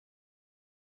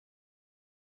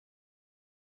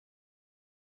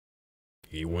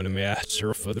he won a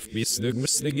master for the feast of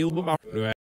Mr.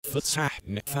 Gilbert. Vertraagd,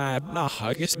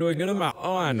 vaak is nooit maar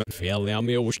aan. Veel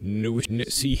meer was nooit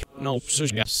zie. Nou, zo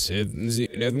zitten ze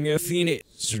in de fine.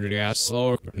 Zodra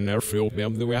ze naar veel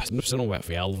bij de west op zijn weg.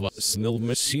 Veel wat snel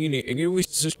machine. Ik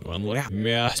wist het wel. Ja,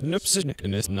 meer snipsen.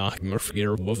 En het nacht maar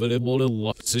vier boven de bolle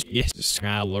lotjes. Yes,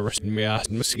 schalers meer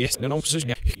misschien dan op zich.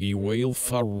 He will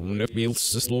farm de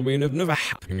beelds slow in de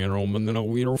weg. En om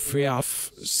dan weer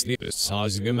verf. Slip het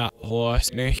saus gemaakt.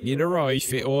 Hoest nee, iedereen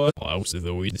fit hoor. Als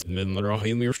de ooit met de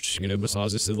heel Skinner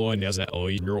besides this line as that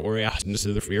either or asking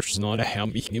to the fierce not a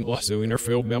ham being also in her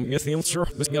field bam get the answer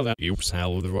but yeah you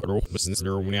sell the rope since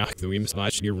there when act the wims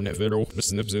match near net video but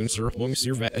in the zone sir long as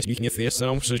your vet as you can see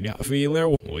so yeah feel there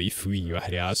if we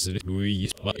has it we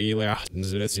but and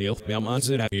the seal bam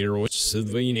answer that here which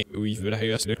Sylvine we've been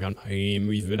highest the can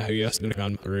we've been highest the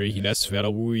can that's fair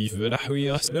we've been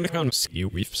highest the can ski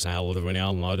we've sell the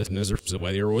vanilla not as nizzer so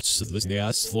whether what's this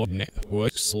the slow net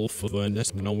works so for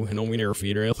the no winner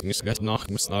feeder Gas nacht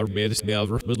met naar bed is de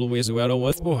verputtel wees wel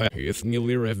wat boe. Het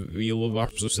nieuwe reveal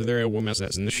of zo ze daar women as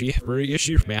in the sheep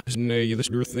issue maps nee de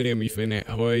stuurt de me fin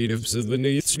hoe de ze de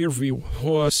niet stuur view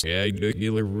was ja de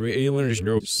giller aliens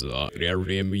drops daar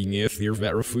me niet hier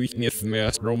ver voet niet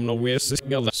meer from no west is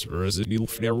gelas as a deal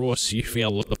for was she fell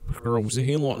op girls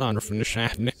heel lot aan van de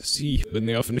shaft see ben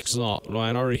de van niks al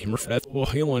line are him reflet boe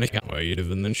heel en ik hoe de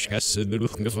van de schas de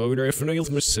lucht gevoer even heel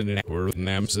missen word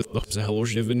naams het op ze hello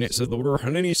even het de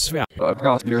door en niet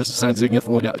Across here, sensing it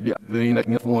for that, the neck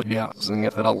for the sing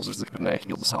it all is the connect,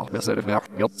 you'll solve this at a very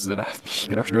guilts that I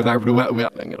after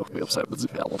that, and it'll be upset with the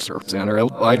balance or center.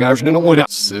 I gosh, no one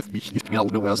else if we yell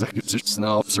to as I could just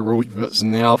snobs or root, but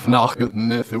now, knock it,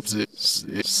 and if it's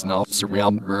snobs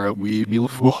around where we be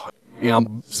for.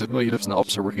 Said later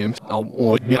snaps over him.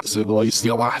 Said I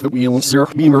still the wheel and Sir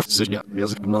Beamer. Said yeah,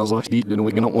 as it was like he didn't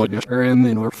win on the and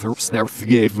then we're first there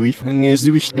forgave we and as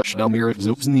we touched down here of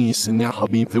Zoop's knees and now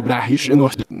Habib the Brahish and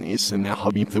lost it knees and now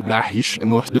Habib the Brahish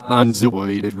and lost it on the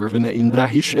way that we're in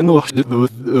Brahish and lost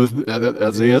it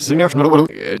as a singer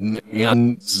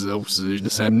and so the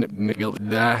same Nickel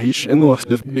Brahish and lost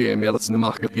it the mailets in the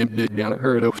market did down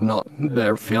heard of not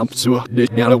there found so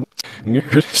did down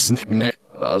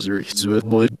Azure to it,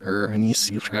 blood, her, and he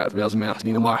sees cat as math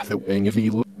in a math wing if he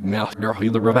look math girl, he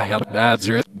the river had that's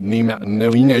it. Name out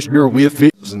knowing as you're with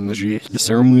it, and the G, the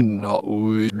sermon, not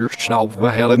with your shelf,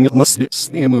 the hell, and it must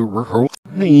stem over her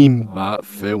name, but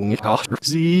filling it after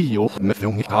see, you'll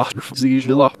filling it after see,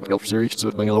 the luck, help series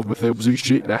to bring up with the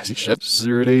shit, that's the shit,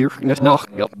 sir, there, and it's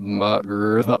not up, but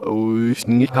the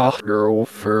ocean, it after,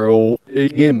 furl,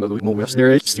 again, but we know what's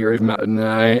there, it's there,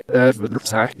 night, but the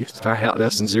fact is, I had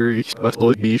this in series, but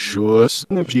be sure,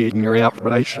 negotiating your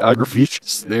application,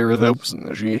 there, those, and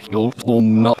the G, you'll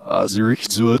plumb not as there is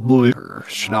to a blur,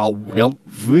 shall well,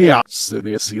 we so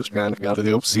this is kind of got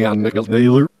the ocean, nickel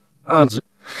dealer, answer.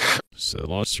 Så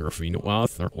la surfing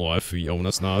author life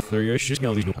Jonas Nather jag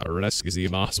ska lite harraska sig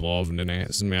bara svaven den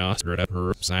näsen med astrid att hör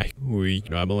upp sig vi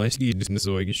grabblas gids med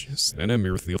sågish stanna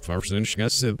mer till farsen ska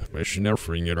se passioner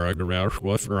fring it rag around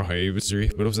what for havery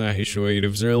but of that show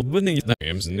of zero beneath the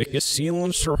hams and the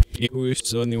seal sur was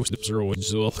so new steps or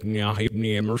so ja hype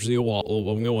namers the wall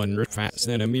of no under fast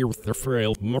and a mere with the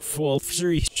frail more full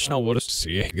three now what is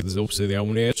see get so say the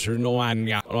own nature no one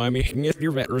yeah I'm making it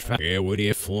your veteran yeah would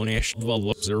if furnished well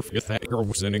observe that girl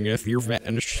was in if you're vet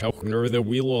and shouting or the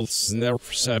wheel snare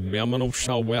said man of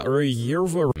shall wet or a year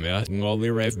for met and all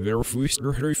the rev very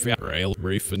fooster her fat rail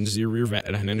brief and zero vet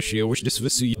and then she was just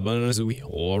visit but as we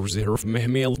all zero from a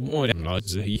mail more not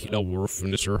the heat of war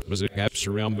from the surface it caps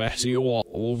around Bessie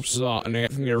all saw and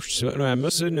everything you're sitting I'm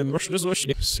missing and much as wish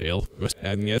sail was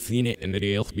adding a thing in the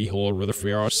deal behold with a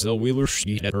fair still wheeler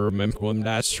sheet at her memcom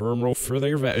that's term roll for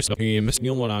their vet so he missed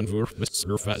no one on for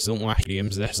Mr. Fat some like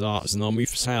games that's no me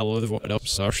salad what up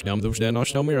such them those then I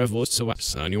me revolt so what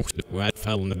son you what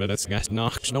fell in the bed that's gas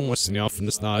knocks no what's enough from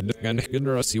the start and the good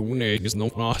rusty one egg is no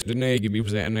cross the egg be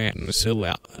was that and the sill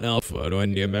out alpha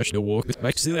and the best to walk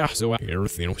back to that so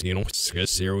everything you know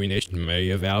it's nation may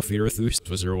have alpha thust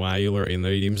was her whiler in the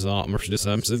teams out much the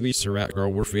sums of the rat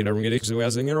girl were feeding it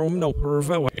exoazing her own no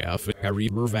pervo yeah for carry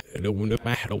bervat the wound of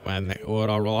battle and the or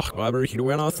rock whatever he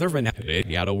went out serving it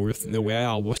yeah worth the way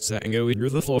I was saying go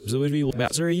with the thoughts of the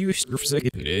bats are used for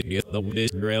second get the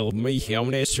this drill me how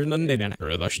nature none then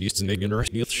or the she's the nigger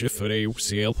steel shift for a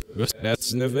seal just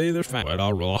that's the other fact but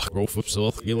I'll rock go for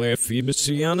so you left feed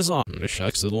see on on the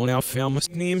shucks the one out famous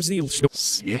names deal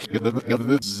yeah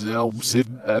the zelfs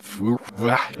for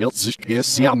it's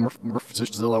just yeah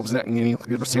just the لو زعني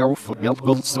يرسعوا في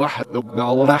يلقل صح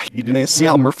لو راح يدنا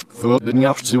سيامر في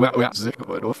الدنيا في سواء وعزك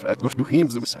وروف أتوش دوهيم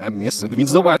زو سام يس بين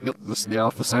زواج بس يا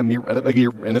فسامي أنا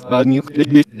بغير أنا تباني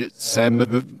سام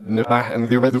نباح أن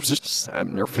ذي ردوس سام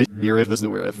نرفي دير بس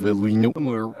دور في الوينو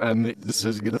مر أم this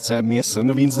is good سام يس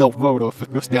أنا بين زو وروف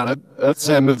بس يا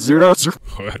سام زيرو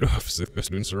وروف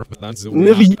بس ننصرف بتان زو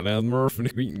نبي أنا مرف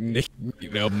نك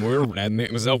مر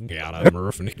لأن نزو يا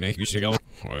مرف نك يشتغل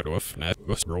وروف نات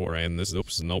بس رو ران this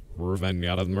دوبس نوب رفن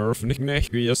يا مرف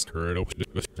نك يستر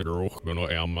بس تروح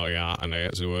كنا يا أنا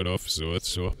زوروف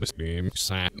سو بس بيم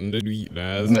ساتن دوي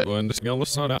لا وان سكال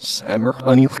الصلاة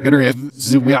سامر أني خير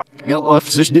زويا يلا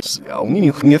في سجدس أو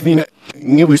مين خنيفينا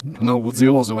نيوز نو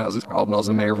زيو زو از قابل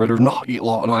زي ما يرفدر نح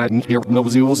يلا أنا عاد نير نو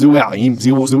زيو زويا يم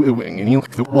زيو زو يعني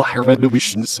يخذ واحد رد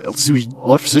وش نسأل سوي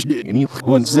لف سجد يعني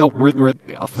وان زيو رد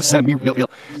في سامي يلا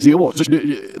زيو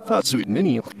سجد فاسوي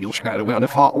نني يلش قاعد وانا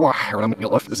فا واحد رم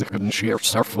يلا في زكر نشير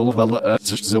صرف ولا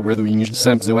سجد زو رد وينج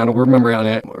سام زو أنا remember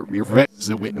أنا يرفد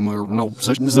زو مر نو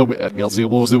سجد زو يلا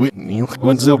زيو زو يعني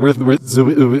وان زو رد زو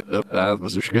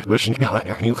بس وش كده وش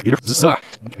يعني خير صح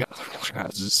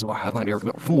واحد ثاني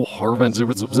يرفع حرفا زي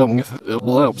زو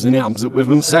بلا بزني زو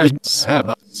بمساج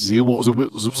سابع زيو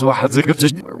زو واحد زي كده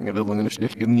نقدر نشتري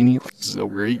كنيني زو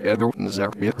ري قدر نزار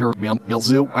بيتر بيام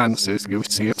يلزو عن سيس جو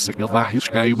سيف سكيل فاحش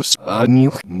كاي بس اني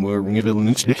مر نقدر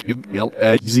نشتري يل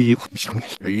اجزي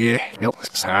يل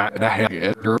ساعة ده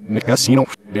يقدر نكاسينو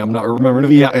بيام لا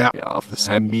remember يا في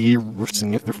سامي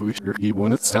ورسني في تركي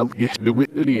بون تسال يحدو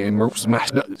اللي مرس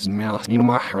محد اسمع سنين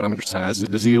ما حرام ساز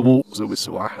زيو زو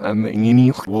سواح ام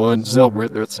اني وان زو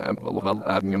بريدر سامبل فال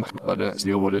ادمي مخبط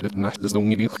زيو ولد نحد زو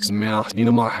نيدي اسمع سنين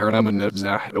ما حرام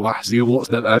نبزح واحد زيو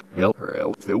استاذ يل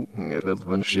ثو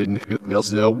نقدر نشد يل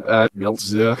زو يل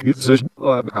زو يتسج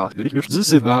بقاعد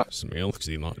يفزسبا سميل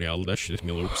كسينا ريال داش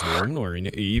سميل وبسورن ورين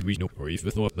اي بيجنو بريف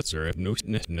بثوت بتصرف نو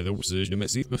نذو سج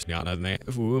مسيف بس يعني انا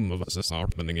فو بس صار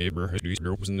من غير هدوس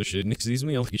جروبس in the shit next season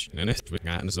me like and it's with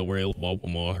got so real bob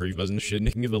more hurry wasn't shit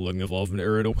nicking the lung involved in the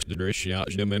earth the drish yeah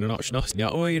the men not snust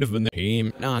yeah wait of the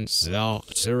him non so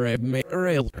sir me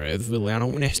real red villain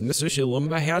on this is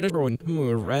lumba had it run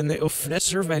more ran the of that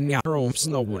servant yeah room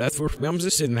snow that for mems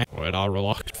is in that what are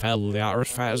locked fell the hours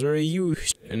faster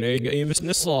used and they game is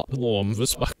the slot lom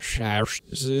was back shares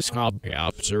this is called yeah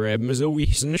sir me so we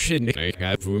in the shit I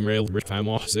had from real rich time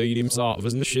off so himself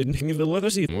was in the shit nicking the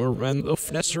letters more ran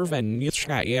of that servant you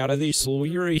try out of these so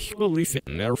you're equally fit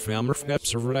in their family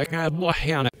steps over like I block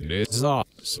it's up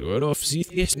sort of see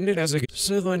this and it as a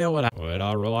so I know what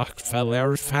I relaxed fell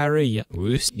out fiery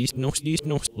was these no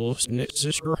close knit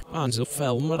sister on so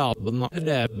fell mud up but not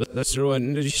dead but that's the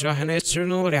one that is an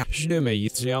eternal reaction to me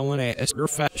it's the only Esther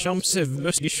fat some civ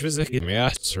must be physical me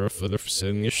answer for the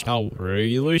sin is how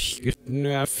really get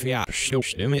no fear show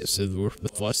them it's the worth the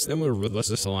plus them were with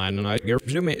us a line and I get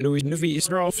to me no in the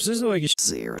visa offices like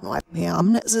زير like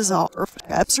I'm not زار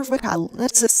فكابسر فكال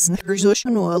نتسس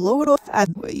نرجوشن ولو روف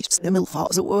أدوي استم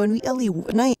الفاز وانوي اللي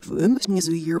وناي فهم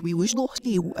نزوير بيوش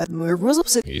لوحدي وأدمر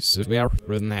رزبسك يسوي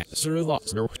رنا سر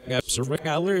lots no كابسر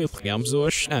فكال يلقيام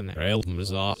زوش أنا ريل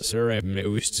مزا سر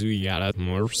مؤستو يارد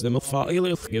مرس دم الفائل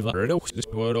يلقي ردوش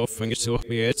تسبور أو فنج سوى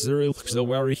بيت سر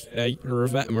يلقي أي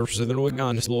رفع مرس ذن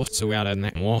وجان سلوت سوى على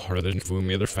النع مهر ذن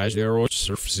فهم يدر فاجر روش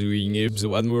سرف سوي نبز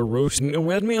وأدمر روش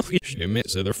نواد ميلقي شمت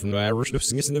سدر from the Irish of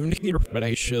singing the Nicky but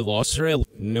I should lost rail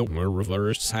no more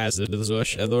reverse has it as a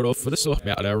shadow for the so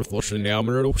about our flushing down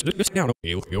down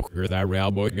you're that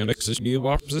rail boy gonna exist new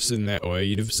opposites in that way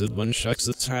you've said one shucks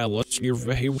the tile let's give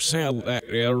a sale that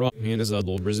era and as a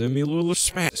little Brazilian little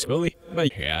spat scully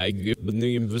but I give the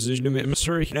name position of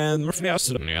Missouri and more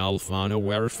faster than Alfano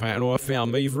where fan or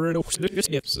found my favorite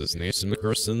skips as nice and the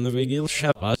person the big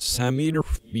shop but Sammy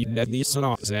be that these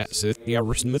not that sit the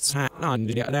Irish Smith's hat on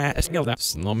that skill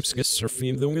that's Nomskis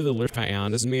surfing the little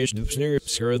fan as me the snare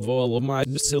scared all of my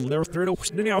distiller third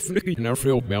the off the now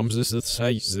feel bombs this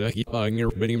size keep on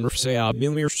your bidding say I've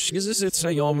been here is it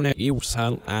say on that you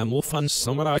sal I'm will fun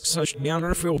some like such down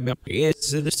or feel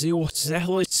it's the see what's the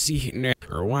hell it's see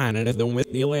or one and then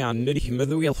with the land that he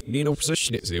the wheel you know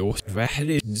such it so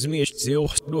فحد زميش زيو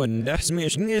دون ده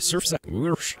زميش نسرف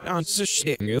ورش عن such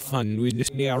it fun with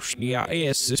this دارش دي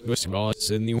اس بس بعد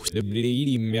سني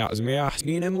وستبدي مع زميح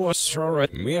سنين مو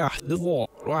سرت ميح the law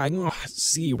Why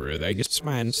see where they get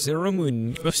span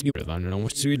ceremony was you than no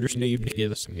Swedish name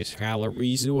together is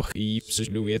calories or heaps to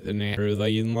do with the nature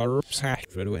they in my sack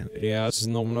for when yes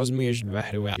no one was measured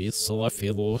very well it's a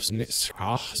fellows ness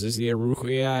is the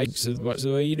ruhe eggs was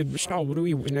the way to bestow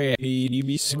we when he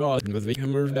be sgot with the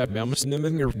hammer that bams them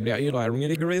in your iron in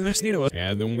the greatness needle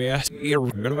and then we asked you're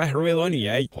gonna have real on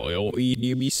ye oil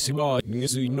be sgot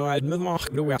is you know I'd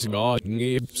mark the west god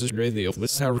gave us ready of the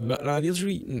serve but not is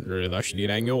written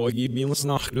actually I know I give me less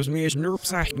nacht dus meer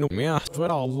nerpsaak no meer voor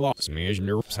Allah meer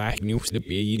nerpsaak nieuws de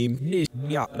beiding niet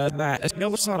ja dat is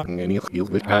wel zo En ik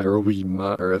hield met haar wie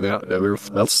maar dat weer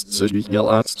vast zo die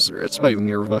heel aardig het spijt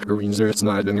neer wakker in het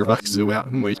night en er wakker zo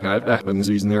uit moet ik daar ben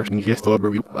zo is neer niet echt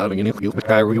over wie maar en ik hield met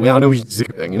haar wie aan wie ziek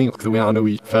en ik hoe aan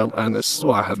wie fell aan de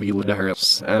zwaar wie daar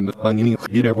is en het van niet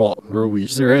ieder wat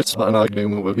wie er het van ik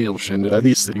neem we wil zijn dat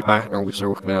is die partner we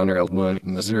zo gaan er al man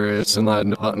en er is en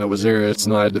de partner was er it's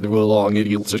not that we're long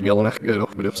idiots just yelling at good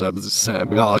but if I was the same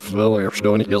God will er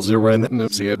stone kills zero and then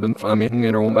see it and I'm in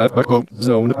your own back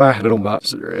zone the back of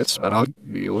the it's but I'll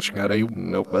be got a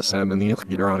no plus I'm in the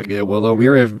you're on again well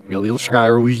we're real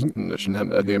sky we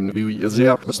shouldn't them to be is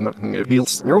yeah was nothing it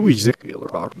feels you're we sick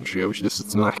about show just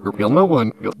it's not real no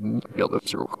one got up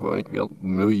so got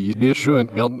no you did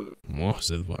should got more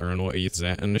said what are not eats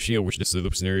that and the show which the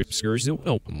up scenario scurs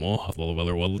no more have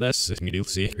well this is me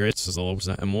secrets as always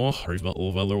that more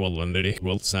well well under the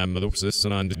well Sam the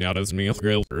system and now as me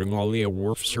grill during all the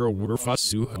warf sure water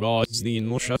fasu gods the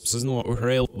no shops is not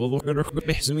real well look at her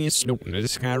best me snow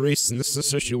this kind of race and this is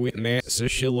such a wit net so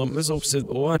she'll is opposite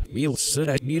or we'll sit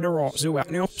at neither also at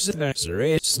the opposite that's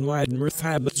it's slide mirth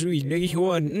habits we day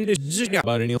one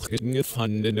but any getting it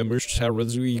fun the numbers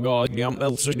terrors we got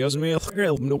else does me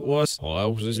grill no was oh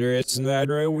was there it's that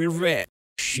we're vet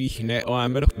she net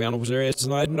I'm at a was there it's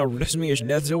not no this me is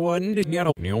that's the one to get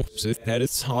up no so that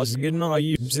it's has good now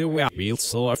you so well feel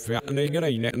so I felt and they get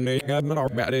a net and they got me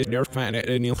about it they're fine at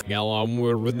any gallam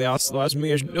we're with the last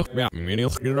me is look about me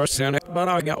get our senate but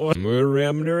I got one more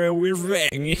remember we're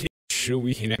ring should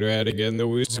we net again the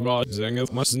was gods and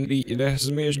it mustn't be this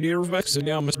me is near vex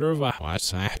down Mr. What's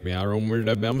happy our own weird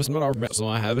about our best so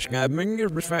I have a scab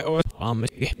minger respect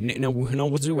no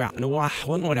what's out no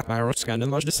one what about scan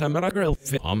and the summer grill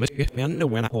fit no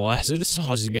when I was it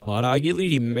saws get what I get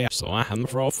leading me so I had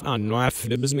for off and no after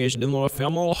the business didn't know if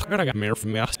I'm all I got more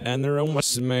from me and there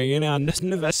was me and this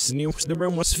nevest news the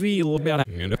room was feel about it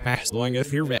in the past long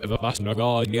if you're red of a bus no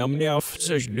god yum now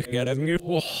so you get a new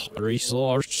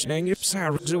resource thing if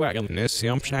sour to wagon this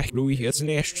I'm shack Louis it's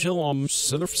national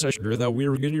sort of such that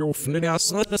we're good your friend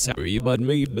outside the sorry but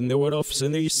me but no what off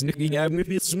and they sneaky have me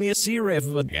it's me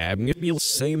Rev gab it feels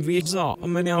same wie exam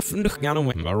men now from the gaan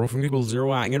met maar of ik wil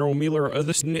zero en er Miller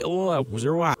other snil was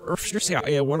er wat first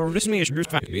ja one of the smash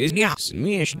just is ja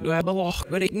smash do have a loch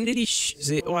but ik niet is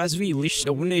ze was wie is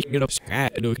so niet get up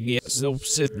scat do get so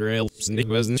sit real snick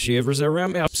wasn't shivers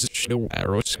around up such no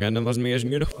arrow scan was me as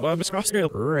good but discuss real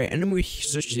and we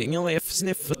such thing if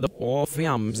sniff the ball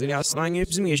films ja slang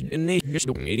is me en niet just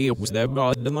do idiot was that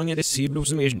god the lange de see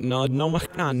blues me no maar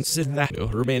kan sit that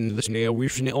urban the snail we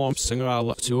snil sing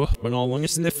all to but all long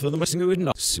sniff for the missing good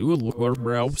enough so look or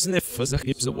brow sniff as a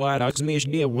keeps the white ox me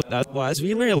deal with that was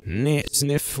we real net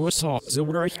sniff was hot so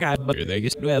we're cat but they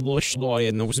just red lush loy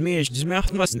and those me just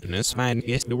mouth mustn't this man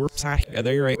gets the work sack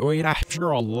they right wait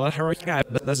after all let her cat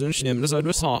but doesn't shim as I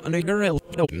was hot and a girl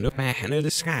no man in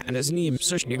the sky and his name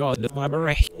such the god that my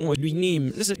berry would be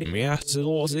name this is me so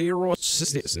all zero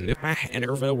sisters and the pack and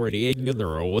her where the egg the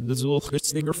road the zul could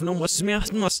sticker from what's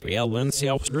must be ellen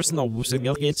self there's no was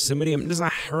get somebody does I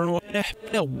heard what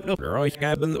no right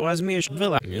cabin that was me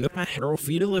villa in the pack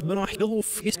feed a little bit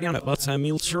of he's gonna but I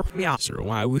meal sure yeah so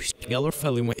why we together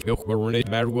felling with go run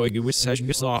it bad boy with such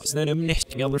good sauce then I'm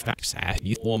next together facts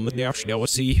you form the dash that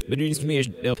was see but it's me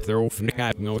up there from the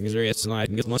cabin going there it's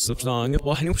not get lots of song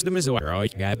well I know the miss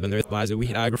right cabin there was a we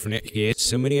had for next get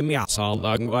somebody in me saw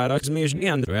dog what I me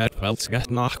and red felt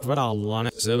got knock for all on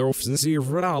it so they're often see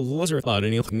for all lizard thought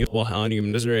and you'll get well honey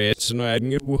does it's no I can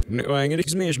get going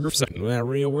it me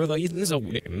real where the is over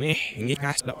me and you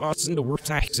cast the arts in the work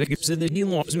tax keeps the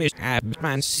deal of me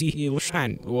man see you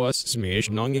shine was smash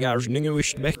non guys nigga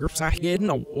wish back your sack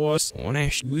no was on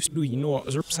ash boost do you know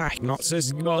as your sack not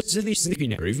says god to this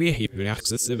sneaking review he been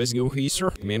access to this go he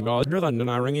sir man god rather than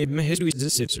I ring it my history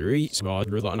this it's reach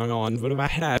god rather than on for the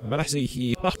bad but I see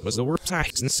he was the work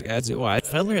tax and scads it wide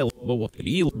fell real but what the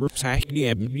deal work sack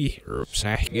yeah be her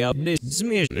sack yeah this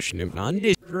smash the snip on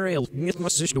this real get my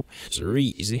sister so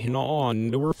easy no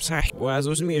on the work sack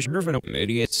was me driven up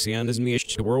idiot sand as me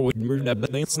to world with murder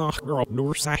but it's not girl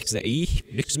door sacks that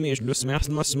dix me no smash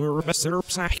must move a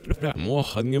syrup sack more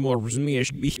hung more was me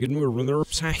be good move the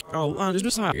sack all on is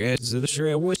beside it's the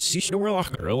sure would see the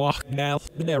lock now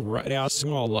never right out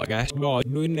small like I god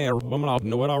no never but I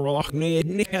know what I rock need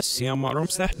nick see I'm arm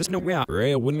stuff there's no way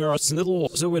right when you're at little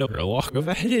so with a lock of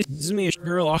it me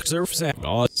girl lock surf sack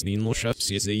god's the no chef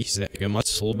see sack much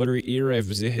slower ear if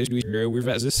the history we've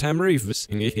as a samurai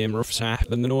in a game of sack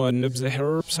and no one of the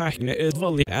herb sack in it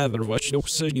volley other what no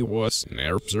city was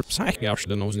nerves or sack after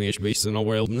the nose niche based in a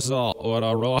wilderness all or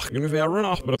a rock and a run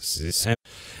off but this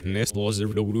nest was the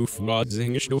roof god's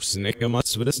English no snake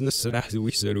much with us in the city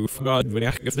we said roof god when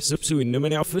I give us up soon no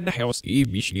man out for the house he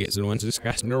be she gets one to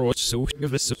discuss no what so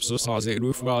give us up so saws it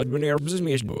roof god when herbs is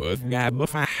made both gab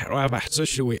of a so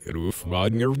show it roof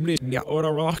god near yeah or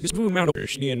a rock is boom out of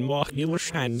she and mock you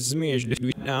hands made the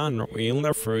tweet down we'll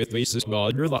never for it basis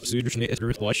god you're lots of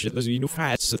the flush it as you know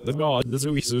fats at the god the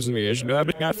so we so made no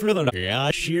but got further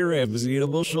yeah sheer ribs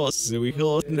eatable shots so we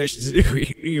call it next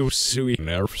you sweet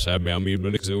nerve sab me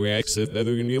but so we exit that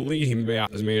we need lead him back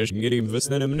as made get him this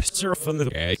then I'm surf on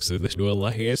the exit this do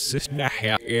Allah is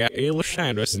yeah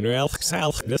illustrate us no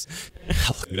else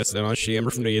this then on shame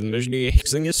from the energy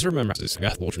sing is remember this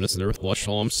got watchness there flush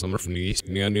home summer from the east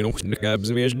and you know the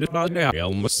cabs made it not now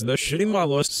almost the shitty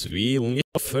malos feeling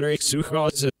for exu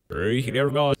gods there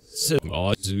gods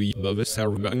gods we bubs are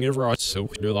going right so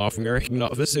they're laughing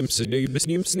not the simpson they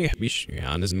besneem snappish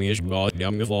and as me god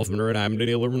damn involvement I'm the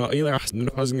dealer not either and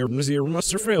the cousin of zero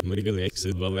master film medical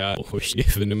exit well that push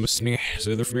if in the snake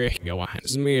so the free go on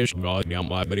me god damn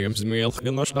my brim's meal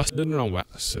and not didn't know what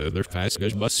so they're fast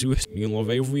goes but you know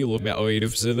they will about eight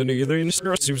of so the either in the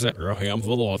starts was that I'm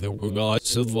full of the god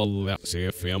so well say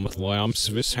if I'm with lamb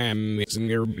swiss ham mixing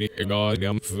your god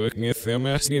damn fucking if I'm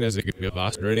asking as it could be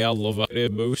faster I love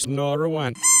it boost not a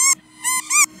one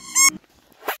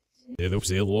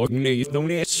those logging these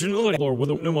don't actually or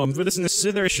without no one for this in the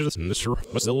city should Mr.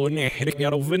 Mazzolini heading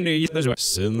out of the there's a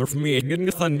sinner for me getting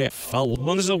the thunder fall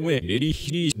months away did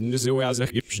he is the way as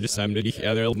if the same did he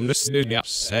other listed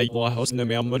outside the house in the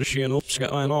machine up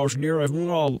and all near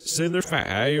everyone sinner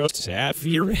fire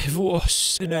fear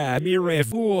was that be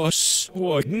revos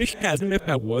what nicht has me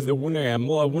power the one am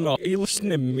not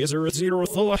listening misery zero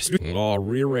thoughts all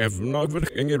rev not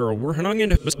getting it over and I'm in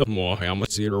the more how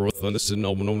much zero with the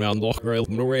no no Grail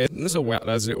no way so wet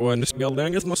as it was spelled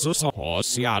down as much so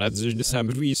ja dat is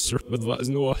December wie met wat is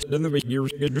nog dan weet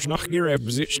je dus nog hier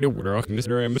hebben zit je door en dus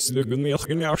er een stuk meer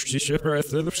genoeg is je per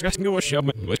de discussie was je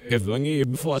met gewoon je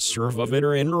before serve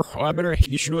better in better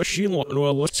je should she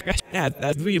no let's get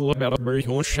that we look about a very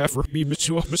on chef for be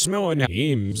so smell and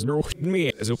games no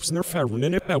me as op snur fair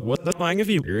in it what the thing of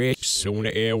you so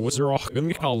ne was er ook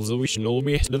een call so we should know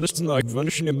be dat is like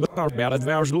vanishing in the bad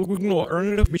advantage look no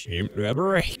earn it up shame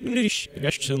ever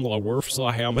Gestern la worf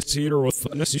sa ha material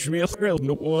with ness is meer grill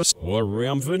no was or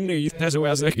ram beneath as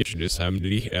was a kitchen is ham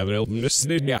die ever ness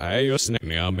did ja is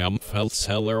now am felt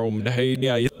seller de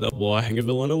ja the boy hang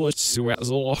villain let's so as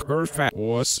all fat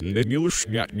was the news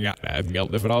ja I've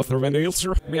got the father when the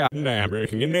answer ja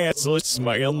breaking in that so it's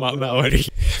smile my melody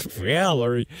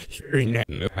Valerie in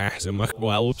the past much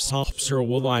well sops or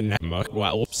will I much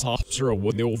well sops or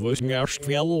would the oversing our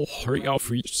spell hurry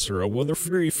off sir whether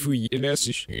free in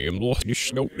this lost you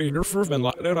snow leader for van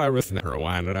like that I was never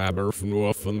one that I bear from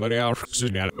off and but our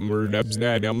accident murders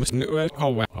that I must know it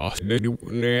how I did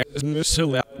it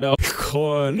select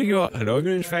con you know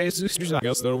good faces I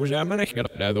guess there was a man I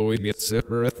got that always get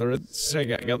separate third say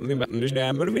got the button is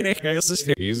damn but I mean I guess it's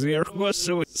easier was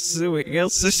so it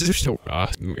else is so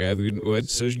would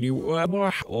says you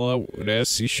well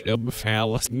that's is a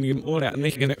befalast me more that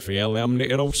making it feel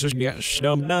it also get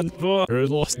stumped done for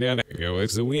lost down it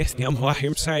goes the waste him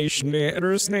him say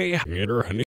there's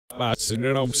no That's it.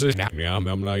 I'm saying,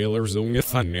 I'm not ill or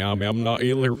fun. I'm not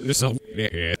ill or so.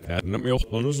 That not me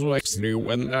on his legs new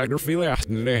when I feel after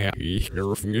the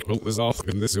you're from your is off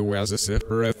in this way as a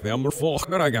separate number 4.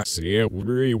 I got see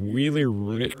we really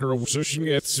run so she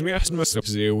gets smashed myself.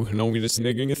 So, no, this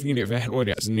nigging a thing if I had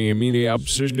that's near me the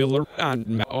absurd dealer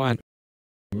and one.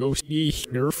 Go ski,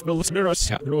 nerf, the listeners,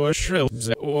 no shrill,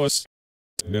 that was.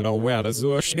 Den alweer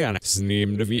zo snel.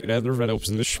 Neem de wie dat er op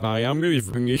zijn schwaai am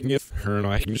geven ik niet. Her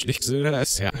nou ik niet zo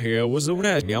dat hij was zo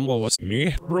net. Jammer was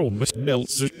niet. Bro, mas bel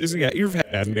zo is ja hier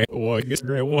en oh ik is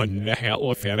er one de hell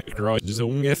of en ik draai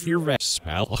zo net hier weg.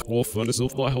 Spel of van zo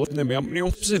veel hot en hem niet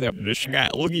op zitten. De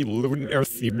schaal die loon er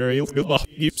thiem er heel gewacht.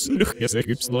 Gips nog is ik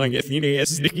gips lang het niet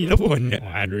is de kilo one.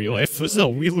 En real life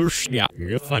zo we lose ja.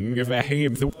 Van geven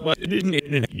hem zo wat dit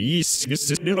niet.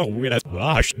 Is niet al weer dat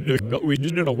was. De go we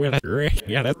didn't know where that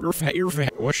ja, dat er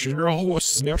feit was er al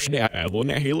was snel wel een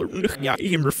hele rug ja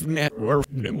immer van net waar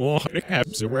de morgen heb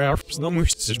ze waar dan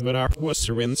moest ze maar daar was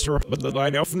er in soort maar dat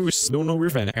hij af nu snow no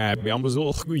weer van heb ja maar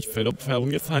zo goed veel op veel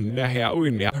niet van de ja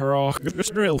in ja haar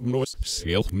gestreel nooit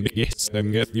scheel met iets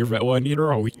dan get hier wel niet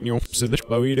er ooit niet op ze dus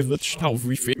bouw je dat stof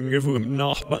wie vinden voor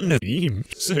nog maar net hem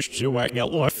zo ik ja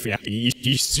lof ja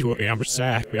is zo ja maar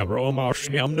zei ja maar maar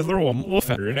snel de droom of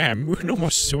er hem moet nog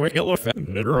maar zo ik lof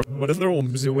er maar de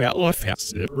droom zo wel lof ja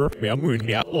ja moet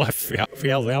ja lof ja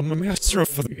veel ja maar zo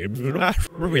van de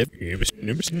probeer je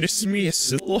is mis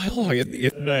het al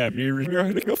het daar weer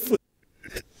gaan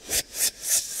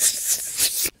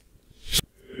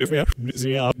ja,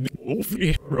 ja, of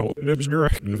je bro, dat is er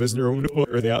echt, was er ook nog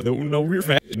dat ja, dat nou weer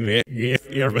vet, nee,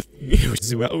 ja, maar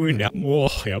zo wel in dat mooi,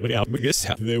 ja, maar ja, maar is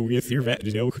dat weer hier vet,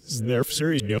 dus ook daar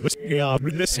serieus, ja, maar ja,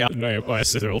 maar dat ja, nou ja,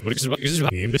 pas het erop, maar ik is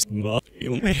wel, je bent maar, je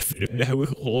moet nou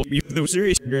gewoon niet zo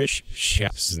serieus, dus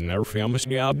chefs, nou films,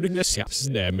 ja, maar dat ja,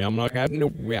 nee, maar nog heb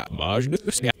no, ja, maar dat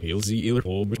is ja, heel zie ieder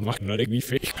hol, maar mag not ik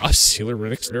fake, als heel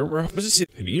erg extra, maar was het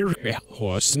hier, ja,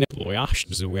 was snel, ja,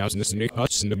 zo was het niet,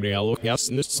 als de bril, ja,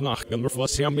 snack and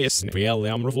reflect on this well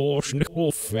I'm revolution the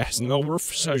whole fast and over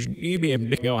such EBM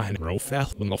the guy and profile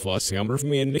when the fuss I'm of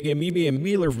me and the EBM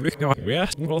mealer rick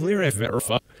west well there if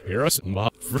verify here us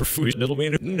but for food little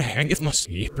bit hang it must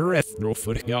be breath no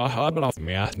for the guy but off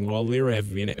me and well there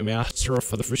have been it master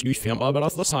for the first new film but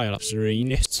off the side of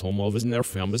serene some of us in their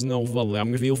film is no well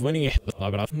I'm feel funny but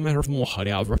about matter more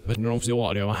however but no so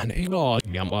audio and god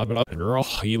yeah but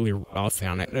really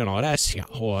found it and all that's yeah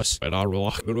horse but I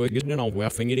will go get no well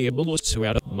able to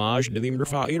add a marge to the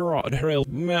imperfect or the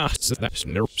mass that's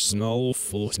nerps no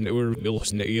full snow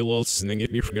bills nails sing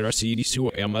it before I see the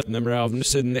so I'm at number of the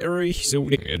scenery so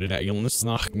the illness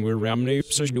knock more ramney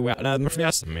so do out my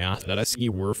fast math that I ski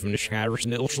were from the showers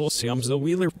and it'll seems the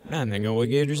wheeler and then go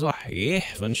again just like yeah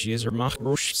when she is her mark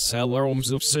brush seller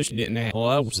homes of such didn't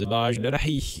I was the dodge that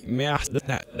I math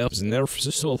that was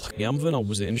nerves so I'm when I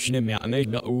was in the mountain I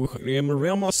got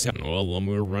around myself well I'm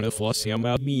running fast I'm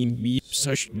about being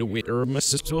such the winter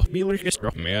must so be like a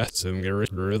strap math and there is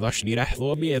the sheet I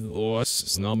thought be it was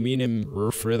snabbing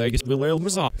and for the guess below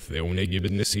was off the only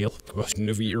given the seal question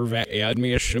of your vet add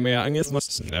me a shimmy and it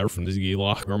must there from the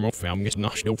lock or more family is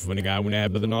not still when the guy when I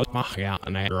but the not mach yeah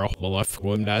and I girl below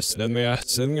when that's the math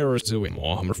singer to him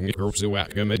more from the groups who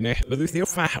at midnight but if you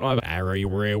fat of area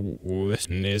where was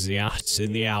is the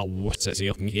in the hour what's that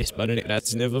seal yes but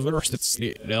that's never versed it's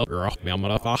the girl me I'm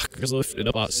not fuck because lifted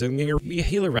about singing be a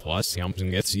healer was something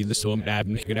gets see the storm dab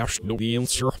get out the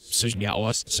answer says yeah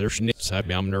was searching it so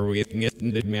I'm there with it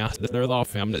and the math that they're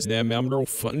off them that's them I'm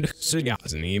fun so yeah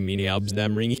as an mini albs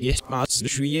them ring yes spots the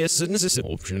tree yes and this is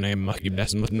option I'm mucky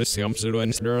best with the same so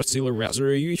and there sealer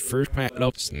razor you first packed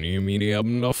up new media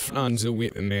enough on the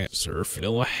wit and that surf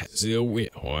the so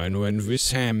wit when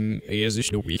this ham is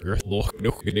the weaker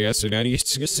look there so that is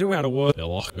so out of what the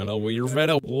lock and away your red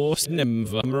up lost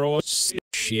never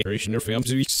Sharing their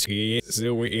films we see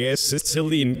so yes it's a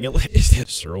lean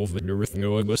so the earth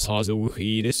no was also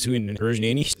he is soon and there's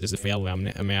any does the fail I'm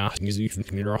asking is even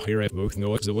can here both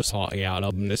know it was hot out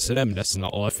of this them that's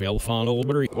not all I fell funnel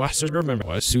but was remember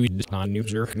was sweet not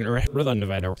news or rather than the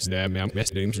veteran them I'm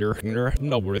best names or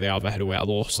no where they have had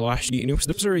well slash the news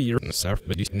the year and surf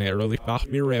but it's not really pop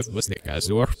me rev was the guys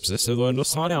or so the no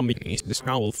saw down meeting is the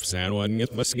scowl san one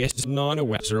it must guess not a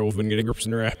west or over getting groups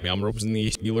in the I'm ropes in the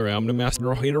east dealer I'm the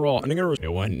master here all and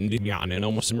there one did yan and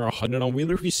almost more hundred on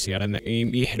wheeler he said and the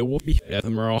aim be had a whoopee that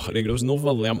more there goes no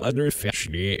volume other fish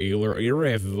the ailer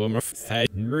irrev of fat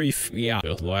brief yeah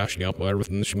the last up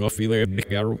everything the small feeler the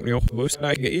girl you know most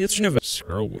like it's never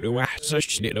scroll the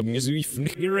such that of music from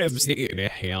the irrev the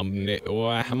ham net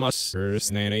or hamas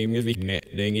first name is net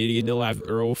ding it the live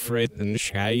earl fred and the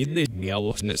sky the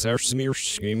yellow and it's our smear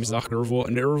schemes like her vote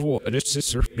and their vote it's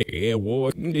sister yeah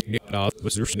walking the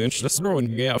was their snitch that's throwing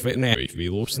yeah fit now if we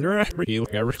lose their real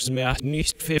characters math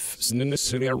next fifths and the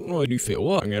city I don't know do fit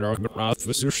walking at our math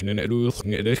for searching and it will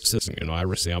get accessing and I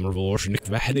receive a revolution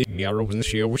if I had it yarrow in the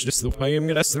share which is the way I'm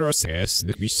gonna start says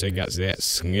the we say got that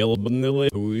skill vanilla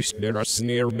who's there are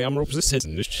snare memorable says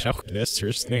in the shock that's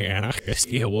her snare I guess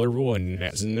the whole one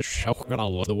that's in the shock got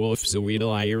all of the wolf so we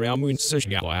lie around moon such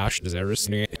got lash does there a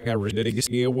snare I read it against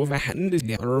the wolf I hadn't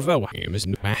the revel him is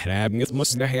the bad having it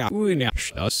must have we now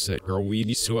that's it girl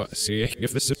we so say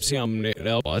if it's some it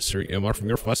up, Buster, Emma from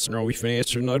your fuster, we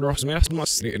finished another of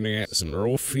must in the ass and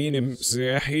roll him,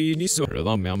 say, hey, this sort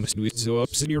of must do it so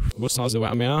upset your was also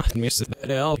at me, miss that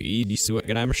L, he so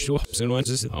and I'm sure, and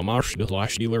once a marsh the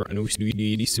last dealer, and we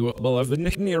do so above the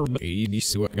neck near, but he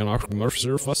so and our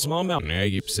mercer for small mountain, I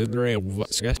keep said there,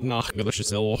 what's got knocked,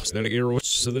 the lost and arrows,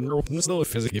 so the rope and slow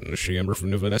physic in the chamber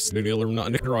from the Vanessa dealer, not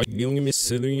in the crowd, dealing miss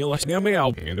sitting, you last me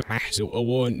out, and the pass so a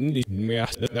one, me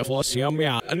asked that floss me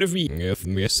out, and the V, if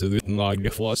me so that like the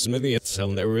floss with it,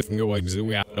 sell everything going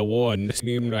to out the one, the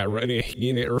steam that ready,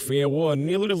 in it or fair one,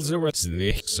 near little zerots,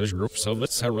 the such groups of the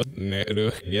sarah,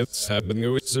 yet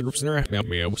happening with the groups, and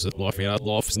be able to laugh at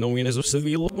laughs, knowing as a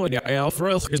civil, what I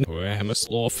offer, because I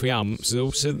must laugh him,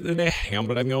 so said the ham,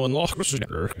 but I'm going lock or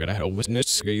sugar, got a hell with net,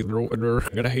 skate roder,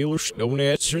 got a hail stone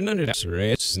edge, and that's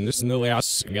rats, and this in the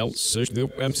last else, such the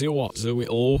MC what, so we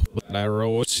all, but I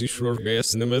wrote, she sure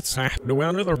guess in the midst, the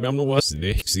one other member was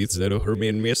the seats that her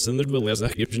being missed in the village, as a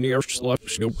kitchen air slap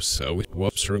snoop, so it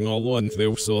whoops her all one,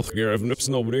 though so care of nips,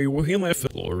 nobody will he left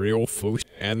it, Lori or foot,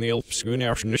 and the elf schoon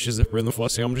air snishes up in the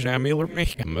fuss, I'm just a miller,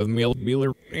 a male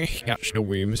beeler, catch the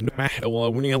whims, and the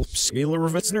battle, when the elf scaler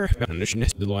of its nerve, and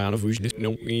the line of which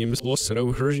no aims lost at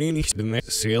over Jenny, the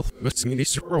next sale, but Smitty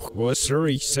Sprock was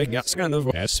sorry, say got kind of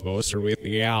as supposed to with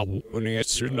the owl, when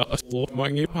it's not a lot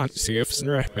money upon safe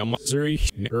snare, I'm not sorry,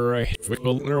 right,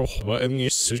 fickle no, but in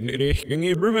this can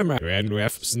you remember, and we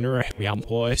have snare, I'm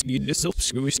pleased, you just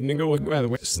squeeze and go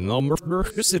with number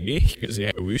for city, because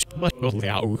I wish, but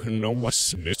now, no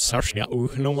was, it's our show,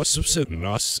 no was subsiding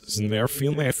us, and there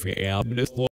feel if we have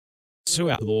this. So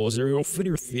outlaws are your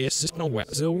figure thesis, no way,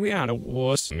 so we are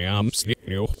was, I'm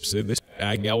sneaking up, so this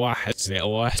I go ahead, say,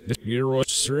 last the hero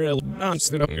surreal,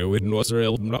 instead of it was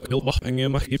real, not kill behind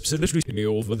him, I keep said the street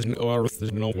over the earth,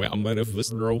 there's no way I'm better for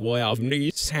the way of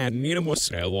needs, hand neither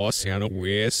was I lost, and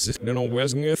always, then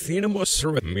always near Thena was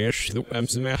served mesh, the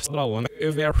M's master, and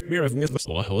if I fear of me,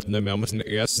 the hold the members in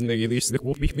the ass, and the least that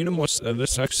will be most of the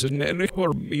section, and it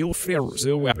will be fair,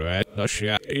 so we're the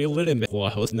shot, a little bit,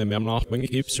 while holding the mem off when he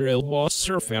keeps real boss,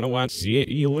 surf, and I want to see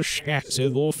you scat,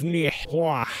 said off near,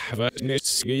 but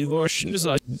it's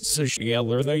such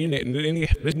yellow than any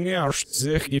near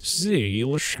keep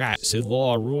see scat said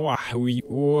law we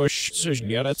wash such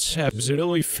get it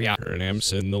absolutely fatter and I'm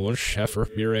said no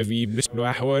cheffer beer every missed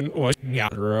one or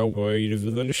got her away to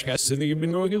the scat said you've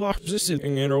been going off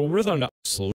sitting in over the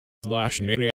slow slash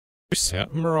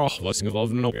set off was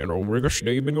involved in a rigor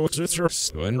statement of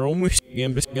the and Rome with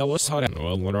game this yellow hot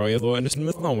well what are you doing this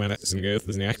myth no minutes and get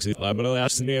this next lab but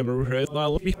last neighbor heard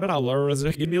lobby but I'll learn as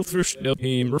a deal first the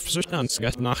team refers dance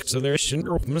got knocked so there's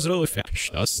syndrome missouri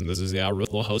fetched us and this is our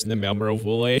little house in the member of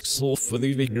Lake Slow for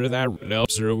the vigor that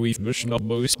helps her we've mission of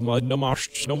most mud the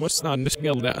marsh no more stand the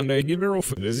skill that and I give her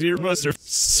off the zero buster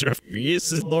surf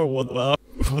yes is low what up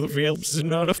the films is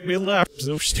not a feel left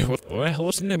so still well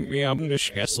listen to me I'm the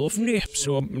castle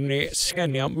so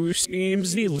scan out boost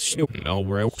games deal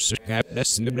no else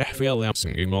that's in the feel I'm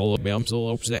singing all about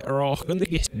so that are all going to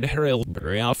get the hell but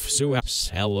Ralph so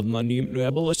hell of money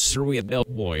rebel it's with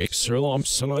that boy so I'm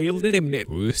so I did him that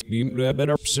was the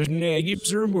better person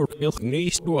gives her more milk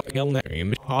nice to kill that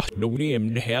him hot no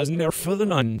name hasn't there for the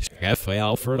none cafe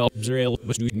Alfred up Israel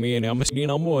was with me and I must be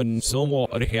on one so more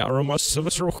the hair must have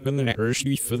a rock in the next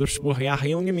for the school yeah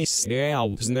healing me stay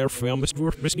out and their famous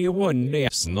work was near one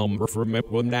that's number for me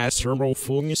when that's her more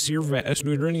full you see vet as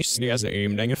we run as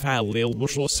aim dang if I little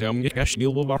bushel some get cash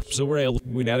deal with up so real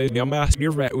we had a damn ass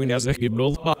your vet when as a kid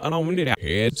roll and on it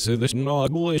head so this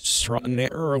noggle it's rotten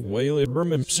there away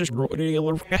Berman says brought the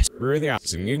other cast where the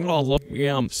singing all up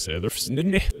yam said there's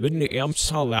the am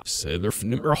saw that said there's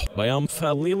number by am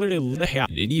fairly little the hat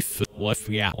did he fit life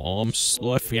yeah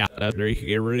life yeah that they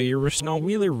hear it no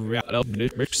really rat up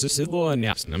the mixes it and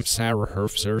yes I'm sour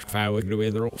herf sir foul the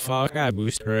weather fuck I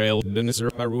boost her then sir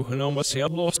paru and almost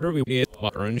have lost her we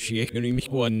butter and she going me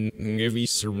one give me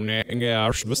surnet and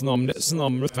arsh was nom that's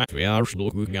number fact we are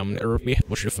look we gam therapy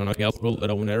push if I get roll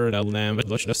around there that lamb but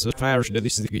let's just fire that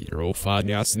is the hero fad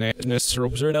yes netness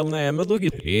ropes are that lamb but look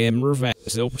at him revet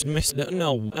so missed that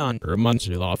no on her months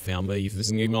law family is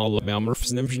singing all about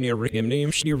murph's engineer him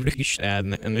name she Ricky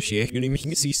and the she going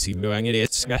me see doing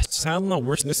it's got sound no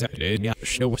worse than that yeah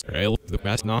show us the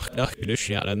past knocked up the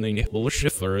shot and then the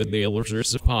schiffer the others are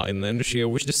supply and then the she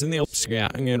was just in the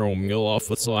scatting and Romeo off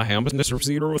with so ham but this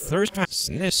receiver with third pass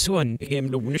this one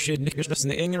came to win shit because that's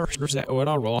the English that what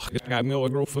I rock it got me a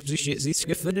growth of the shit ze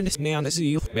skiffed in this now this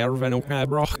you better than okay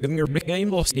rock and your big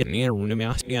game lost in here when the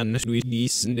mask and this with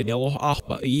these and the yellow off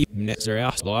but next are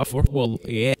asked off for well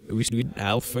yeah we stood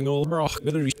alfing all broch,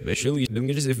 especially doing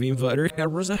it as if we butter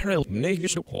cameras a help, naked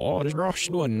to all is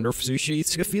rushed one, or sushi,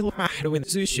 it's a feel packed with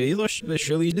sushi,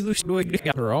 especially the loose doing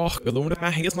the rock, although the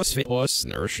package must fit was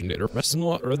nourishing it or pressing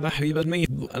water that we but me,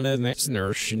 and the next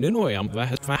nourishing in way I'm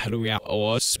that fat we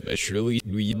are, especially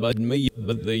we but me,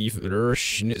 but the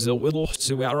nourishing is a little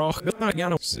to our rock, but not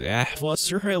gonna say, what's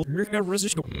your help, you're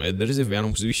resistant. There is a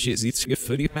venom sushi, it's a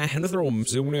fully packed in the room,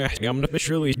 so I'm not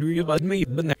surely do you but me,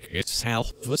 but it's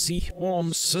health for see,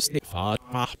 warm, sustain, fat,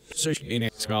 pop, such in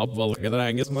it, scalp, vulgar,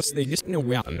 it's must they just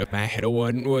know out in the back of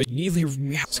one would neither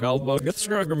scalp, vulgar,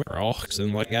 struggle, rocks,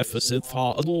 and like deficit,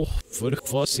 father, for the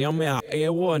fuss, yum,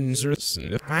 ones,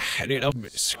 and the packet of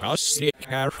disgusting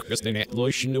because the net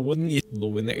lotion the wooden eat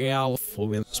low in the elf,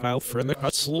 when smile for the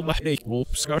cutsel, but they will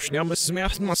scosh down a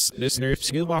smash must this nerve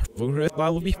skill off for it,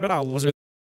 I'll be for hours.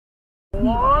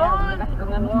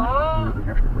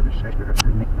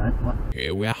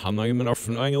 We have no even of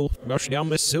Nile, gosh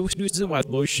down so snoots the white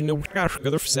lotion of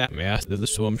Carter sat me after the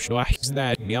swim strikes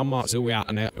that Yama so out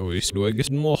and it was doing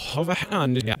more of a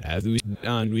hand as we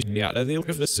and we got a deal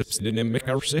of the substance make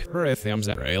our separate thumbs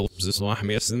that rails the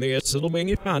slamius and the little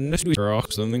bang pan the sweet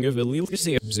rocks something of a little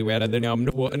see so where the name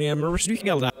to put an emerald street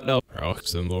yelled at up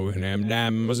rocks and low name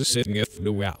dam was sitting at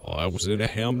the well I was in a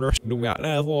hammer the well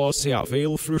I was out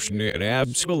fail fruit near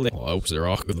absolutely I was the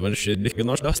rock with one shit dick and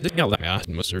not dust the yell at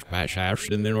Mr. Patch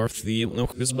in the north the no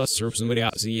because bus serves somebody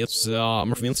out see it's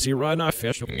Murphy see right now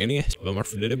fish any but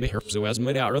Murphy did a bit here so as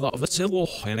my out of the civil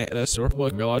and it sort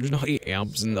of garage not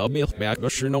amps and the bill back or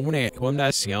sure no one when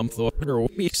that Sam thought or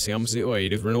peak Sam's the way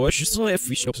different was just left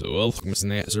fish up so well Miss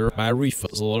Nazar by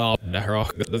refuzzle up the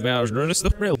rock at the voucher and it's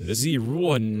the real the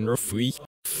 0-1 or free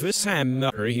for Sam,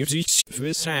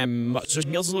 for Sam, but so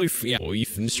skills life, yeah, we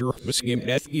finish your scheme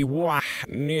that you wah,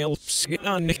 nail skin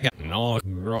on the cat, no,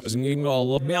 grossing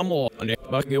all of them all, and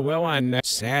it bucket well, and that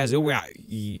says, well,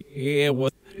 yeah,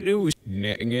 what do is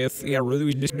netting if you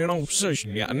really just no such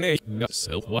got neck, got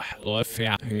self, life,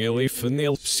 yeah, nearly for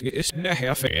nail skis, the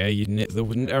half, yeah, you net the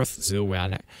wooden earth, so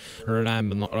well, her name,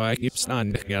 but not like keep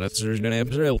standing, got it, surgeon, and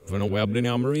absolute, for no web, and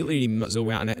I'm really, so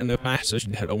well, in the passage,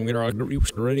 that only are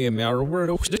already a matter of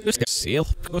word. Sale,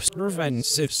 customer van,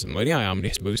 somebody I am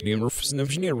disposed to Rufus and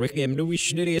engineer with him to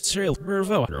wish that it's real.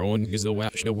 Vervo, your own is the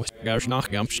watch the West Gosh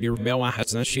knock up, sheer bell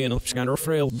hats and she and up scanner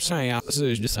frail. Say, this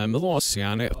is just I'm the loss,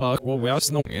 and it park well, well,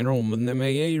 snow in Rome and the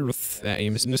May with that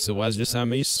aim is was just a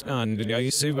miss, and the guy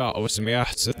see about was me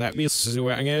at that be so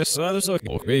I guess others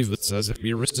okay, but says if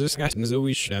you risk discussing as a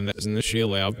wish, and that's in the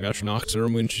shield out, gosh knocks or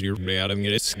moon sheer bad and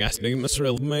get it disgusting, Mr.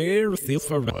 Real May with the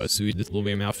for us, who did little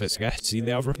bit mouth as gas, see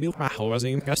the ever feel was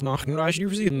aim cast knock and rush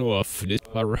your zin off.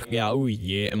 Dit park, ja,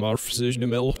 yeah, maar precies de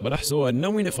middel, but I saw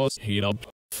no in it was heat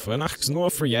up. Vannacht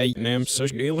nog voor jij neemt zo'n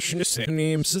deeltje zijn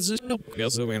neemt ze zich op. Ja,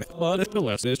 zo in het laat het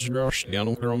belas is rush down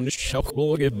on from the shop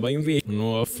blog bij een week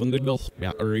nog van de gulf.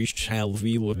 Ja, reach hell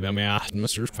veel bij mij acht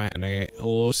Mr. Fatty.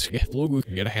 Oh, skip logo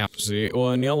get a half say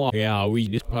oh no. Ja, we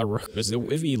dit park because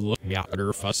if we look ja,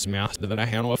 er vast master that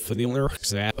I had off for the lyrics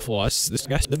that was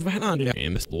disgusted van aan de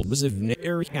game is lobes of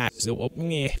near cat so op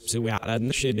me. So ja, dat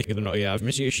de shit ik er ja,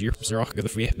 monsieur hier zorg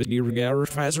dat we het die regaar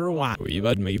fazer wat. We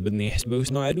bad me beneath both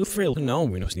no I do thrill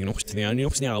no. You know, the annual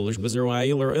snarlers, but they're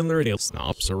wailer in their deal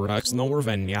snaps or rocks no more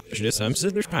van. Yeah, just some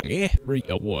scissors pack. Yeah,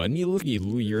 break a one, you look,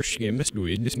 your skin is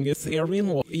good. This get the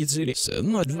arena what is it? It's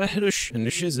not vanish, and the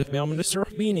shiz if I'm the surf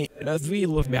beanie. That we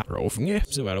look back off, yeah,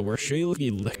 so I wear shield,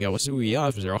 you look out, so we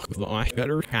have the rock of the eye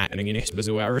cutter cat, and in this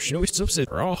bizarre snow is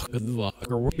subset rock of the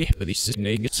lock or whip, but this is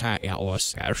naked side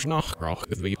outlaws, cash knock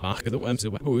rock of the back of the ones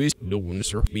who is doing the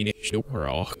surf beanie, show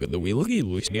rock of the wheel, you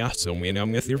lose, yeah, so when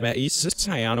I'm with your base, it's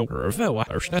I know her,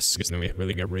 that's because we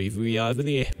really get brave. We are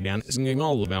the dancing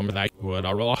all of them, but I would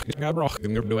our rock is got rock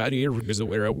and go out here because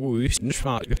we're a woost in the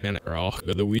spot. And rock,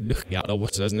 the weed got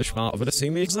what says in the spot for the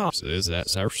same exhaust is that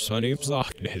Surf Sunday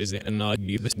exhaust. That is it, and not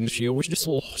deepest in the shield, which the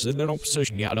soul said that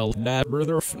opposition got all that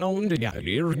brother known to get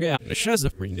here. Yeah, the Shaz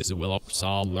of Green is a well up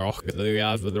solid rock. The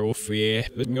have the rough, yeah,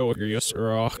 but no, yes,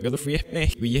 rock, the free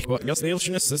neck. We got gas the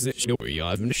illusion says it. We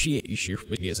have in the sheet, you sure,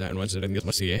 but yes, I once I didn't get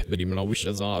my see, but even I wish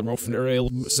as I'm off in the rail,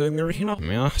 so you're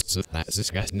yeah. So that's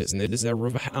disgusting, isn't it? Is there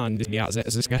a hand? Yeah,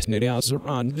 that's disgusting. It is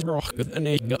around the rock of the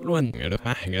neck got one. And if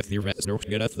I hang at the rest, don't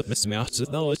get at the mismatch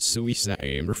of those, so we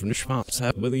say, from the shops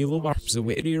have with the little warps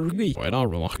away to your be. Well, I'll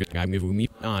rock it, guy, move me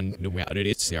on the way that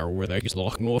it's there where they just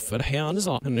lock off for the hands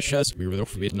on. And the chest, we were there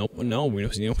for it, no, we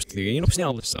don't see no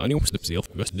still the sun, you must have sealed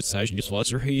because the decision just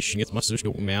was her hash, and it's my sister,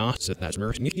 my ass, that's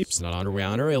mercy, keeps not on her way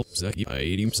on her help. So he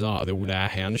paid him, saw the wood I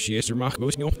hand, she is her mark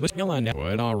goes, no, but still on that.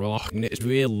 Well, I'll rock it, it's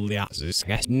real, yeah,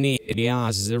 disgusting. Yeah,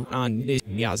 as a run,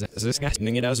 yeah, as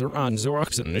disgusting it as a run. an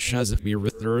Zoraks and the Shaz of beer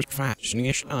with the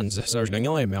fashionish and the Sergeant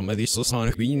Elam, the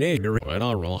Sonic being nigger, but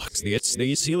I relax the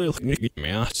stays heel,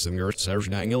 mass and your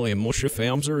Sergeant Elam, Moshe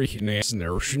Famsery, Nas and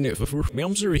their Schniff for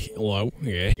Famsery. Low,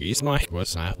 yeah, he's my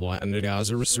was I and the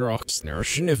Azarus rocks, never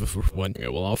Schniff for one.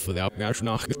 It will off without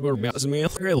Gashnach or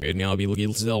Batsmail grill. It now be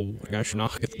Gilzel,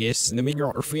 Gashnach at yes, and the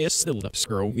major face still up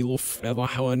scroll, we will ever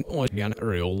how an odd gan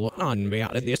real on be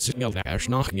out of the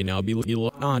Gashnach, you now be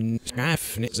Gil on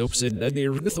half, and it's opposite that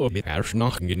they're the thought bit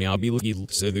Gashnach, you now be Gil,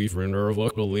 so the friend or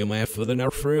vocal, we laugh for the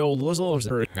nerf real was all of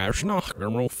the Gashnach, or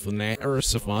Rolf and that or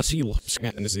Safasil,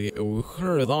 scan the oh,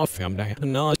 heard off him,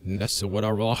 not, and that's what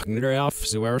our rock and they're off,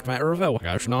 so where's my revel,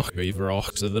 Gashnach, be for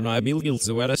ox, so then I be Gil,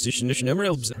 so what a station is never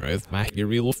else, right back your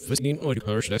real 15 or the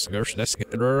curse that's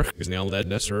because now that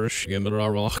that's her, skimmer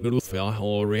our rock, good fell,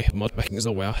 or mud backings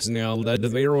away, now that the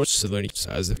virus, so then it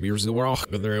says if you're the rock,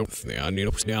 there, I need to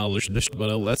establish this,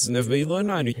 but let's never even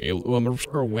 90,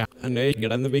 and they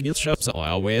get on the biggest shops,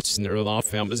 I'll wait, and they're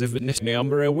off him as if it's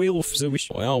number a wheel, so we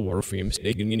well, we're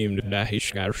mistaken in him to that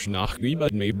he's got snarky,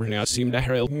 but maybe now seem to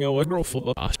help me a girl for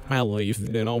the past. I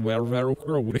leave, then I'll wear very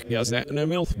girl, because that in a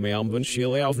milk mail, when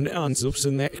she'll have an answers,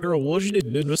 and that girl was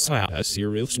did a slap. A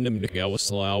serious name to go a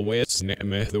slow way, it's not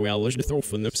me, the well as the throw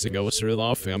from the go through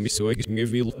the family, so I can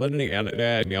give you money and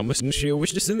that. Now, mustn't she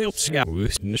wish to send the scout,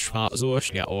 and the shots or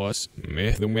scouts.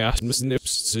 Me, the mass must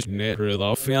nips, such net for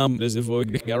the family, as if I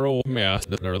get girl mass,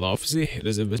 that are off see,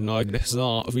 as if it's not the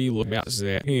saw of you about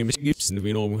that. He must keep and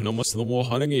we know no much the war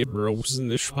hunting it, bros,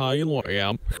 and the spy law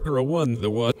am. Her one, the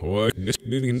what, this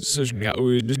didn't such got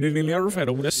we didn't ever fed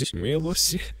over this me, let's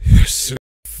see.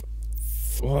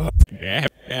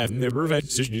 I've never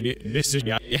had such this is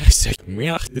not yes,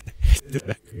 me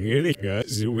the really got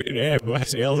so it have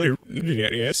was elder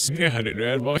yes, got it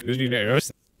red box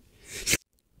is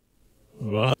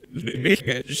what they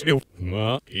get still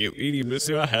ma you eat this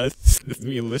has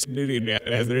me listening in that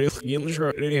as there is in the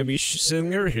short and be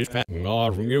singer his fat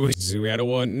god from you so I don't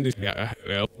want this guy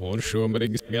on show but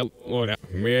it's got all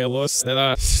that me lost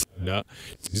that no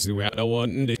so I don't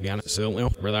want this guy so now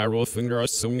for that roll finger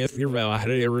so if you're well I had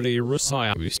already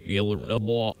recite we still a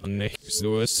ball and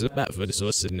so it's about for the so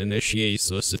it's an initiate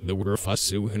so it's the word fast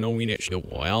so no we need to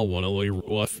well want to leave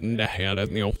off in the head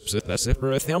of the opposite that's it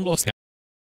for a thimble.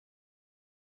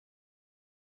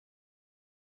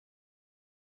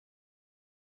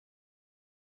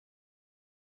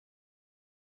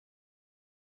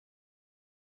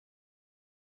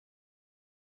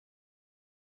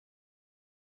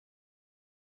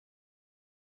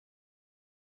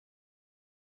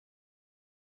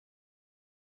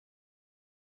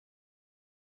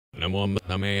 I'm on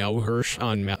the mail Hirsch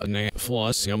on Matinee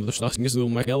Floss, the stuff is the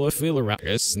Magella Filler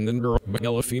Rackets, and then girl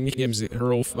Magella Femi gives it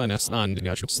her off and a stand,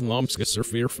 got your slumps, gets her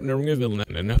fear from the villain,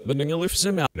 and but then lifts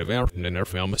him out of our and her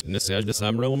film is in the said the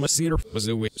summer of my cedar was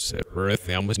a witch, separate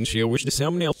them was and she wished the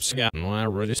same nail scat, and I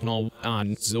read it all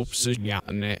on soaps, got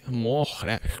in it more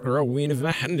that girl ween of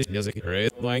the hand does it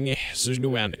great lying a such the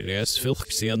one it is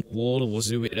filthy and Lord was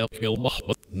it up kill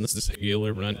but this is a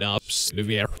healer run up the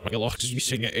bear like a lot you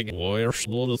sing it lawyer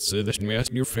slowed so this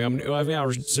mask your family of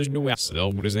ours says the west so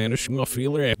what is an issue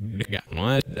feeler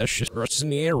that's just in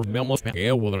the air almost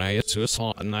yeah well I it's so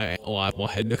hot and I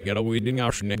had to get away in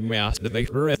our neck mask that they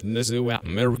breath and this is what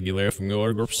regular from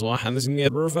your group so hands in the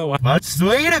river but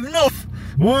sweet enough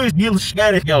was deal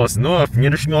scared else no if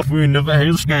you're not we never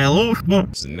hear scale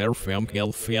so never found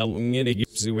girl fell in it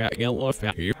gives you out girl off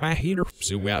you I hear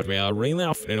so out well rain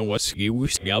off and what's you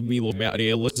wish I'll be about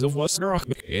the lots of what's rock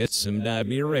it's some that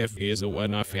be ref is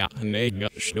when I found and they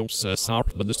got still so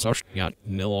but the such got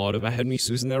no lot of I had me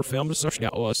Susan their film the such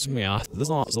that was me the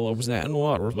thoughts all was that and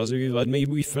water was it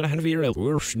maybe we for have real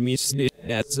worse me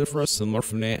that's a for some more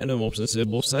from that and I'm obsessed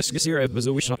both sides here as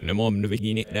we shot in a moment of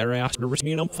beginning there after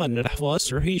receiving I'm fun that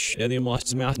was or he should have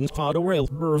lost mountains part of rail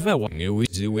burvel knew we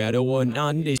do at a one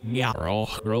on this yeah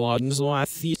girl on so I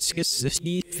think it's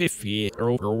 50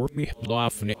 or we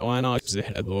laughing it why not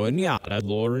yeah that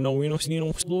Lord no we don't see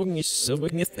no slogan is so we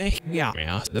can think yeah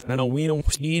that no we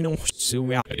don't see no so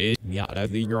yeah it yeah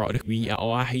that the girl we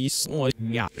are he's like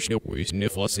yeah still we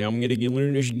sniff us I'm gonna get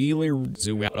learn this dealer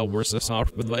so yeah over so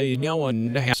soft but they now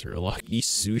and the house are like these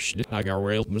sush that I got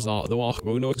rail was all the walk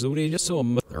go no so they just so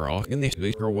rock and this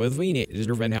big girl with me is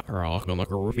the vent rock on the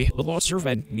girl be the lost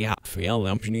servant yeah veel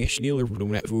lampje sneller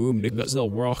doen dat voor de gazel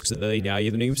rocks dat they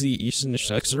die the names the east and the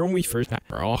sex are only first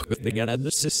rock with the get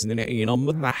the system in on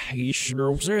the he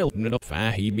sure zelf net op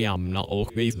he be am not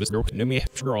ook wees was door de meer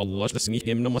scroll dat niet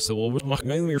hem nog zo wat mag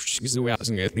nou weer zo uit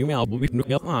zijn het nieuwe album nog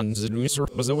heel aan ze doen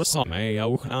soort was zo samen hij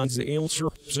ook aan ze heel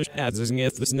soort zo ads is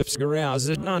niet the snips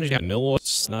garage non ja no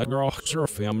snag rock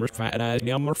surf am fat uit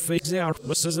jammer fix out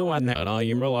was zo aan dat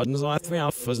I am reladen zo uit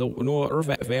van zo no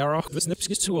rock the snips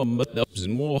get to him but that's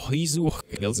more he's ook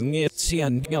als niet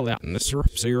zien gel out in the surf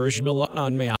serious bill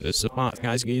on me the support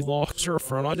guys get lock surf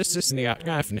for not assisting the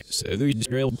guy so the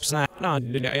drill sat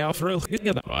on the after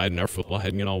together I never football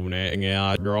heading on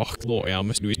ja rock lo ja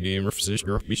must do gamer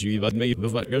sister be vad me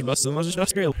vad good bus and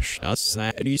just drill that's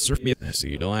die surf bit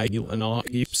see the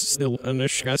iilluminaughtii still and the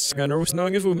skas kind of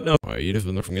snug if no I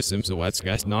even from the sims so what's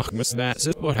gas knock miss that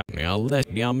sit what I'll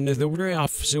let gam the way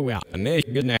off so out and they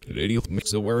good neck the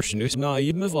mix the worst news now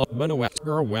even if up but a wet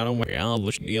girl went away I'll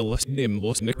just deal dim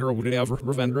boss nicker whatever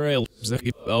prevent rail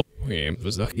zaki up him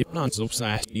was zaki plan so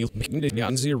sad deal making the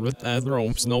down zero with the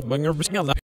room snow banger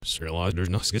beskel Srela, there's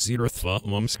no skissy earth fa,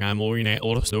 mom's camel, net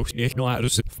all of so snake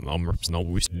ladders, number, snow,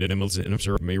 we did him, and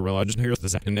observe me, religion here, the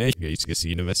second egg, gates,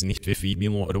 casino, vest, nicht 50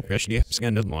 below, to cash the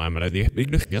scandal, lamb, at the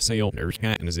big, guess I own every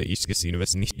cat, and as a east casino,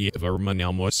 vest, nicht if ever money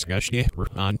almost cash the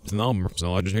on the number,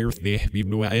 so I just hear the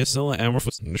people I sell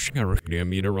amorphous, and the scarrick, the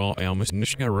meter all almost in the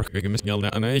scarrick, I can miss yell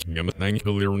that, and I give a thank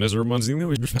you, little Nezzer Munzini,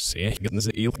 which was say, getting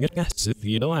the eel, get cats, if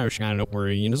the Irish kind of where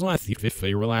he in his life, if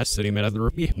they realized that he met other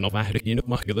people, no, I had a keen of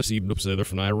muscular, see, looks other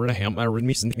from I read a ham, I read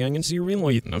me some gang and see real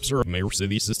and observe my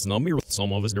city system on me with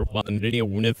some of us their button video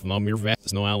when if no mere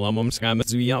vets no alarm sky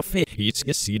matsu outfit he's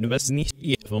get see the best need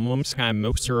from sky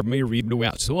most serve me read the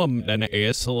out so then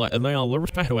is and I all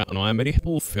respect out no I'm ready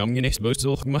full film you exposed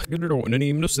to my good or any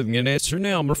even sitting in answer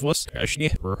now more fuss cash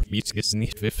for beats gets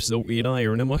need fifth so eat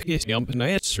iron and my kiss jump and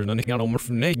answer none got on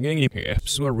from neck gang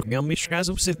so we're going me guys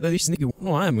up sit that is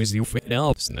no I'm with you fit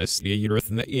helps and that's the earth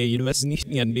and the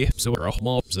university and so we're all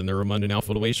mobs and they're running out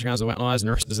for the way guys out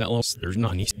nurse does that lost there's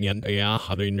not again yeah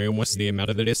how do you know what's the amount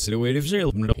of the situation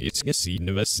zero it's get see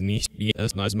the best need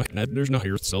as nice there's no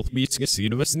here self beats get see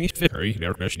the best need fit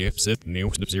there crash the upset new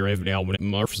steps here every now when it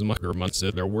marks mucker months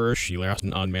there were she last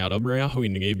on me out of bra who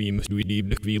in the game must do deep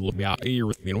the feel about here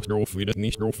with you know throw for the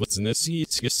knee throw foots in the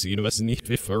seats get see the best need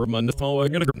fit for month fall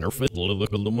I'm gonna nerf it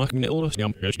look a little mucking it little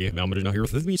jump crash the there's no here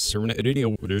with me serving it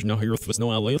video there's no here with no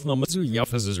LA no matsu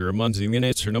yafas is your months in the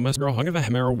nature no master hung of a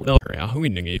hammer well who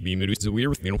in the game it's a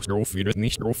weird you know throw for the knee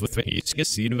throw for it's get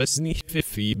see the best need fit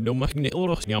feed no mucking it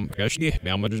little jump crash the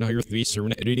there's no here with me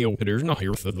serving it video there's no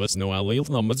here with no LA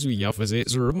no matsu yafas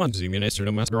it's your months in the nature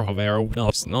no master how very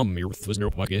well no me with no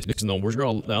pocket sticks no words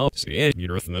all up see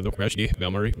you're with another crash the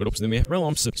memory but up to me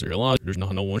realm sits your lot there's no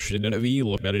one shit in a v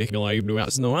look at it like do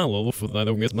out no all for that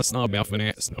get my snob off and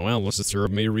ass no all let's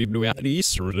serve me read do out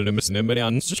these or the miss nobody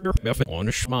on sister on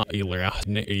a schma ila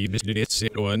ne is did it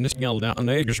sit on this gal down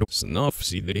the snuff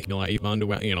see that he like on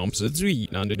the you know so three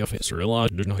and the officer a lot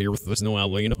there's no here with this no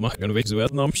lane of my gonna fix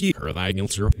with no she her that you'll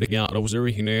serve the gal was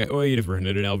very ne oi the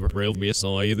vernet it over rail be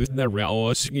so the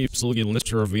rail skip so you'll let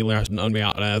her reveal and on me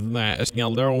out that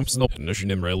gal there on snow and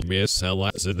the rail be so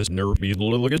this nerve be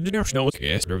look at the snow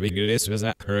yes there big this was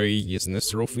that hurry is in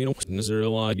this rough you know is there a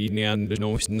lot and the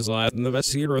no inside and the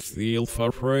best here of the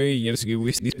for free yes you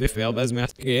wish the fail as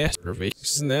math yes perfect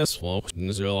this flow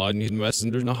is there a lot in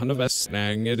investment there's nothing of a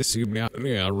snag it is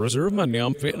yeah reserve money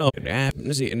I'm fit up it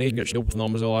happens in a good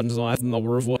numbers a lot and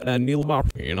number of what and Neil Bar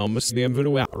you know must be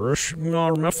video rush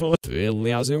nor my foot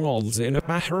really as all in a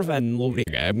matter of and lovely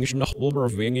game is not over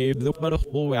being the but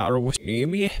whole hour was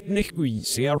me Nick we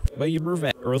see our baby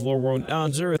vet or the world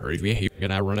answer or if you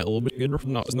can I run it a little bit good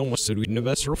from not no much to do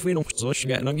investor of no so she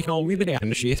got nothing all we been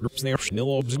and she groups there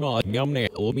still obs god gum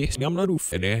net will be scam na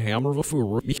roof and a hammer of a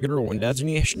fool be good and that's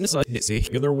nation is like say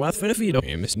other wealth and a feed of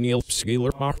Miss Neil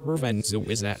scalar parker event so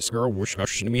is that scar wish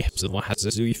question me so has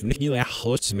to see if Nicky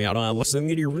let's me out on listen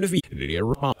to your review the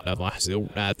report of last so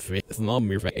that fit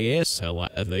number for is hell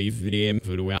the video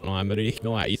for the outline but it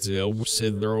no it's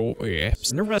said there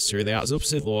yes nervous there that's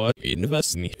upset lord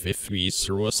invest in 50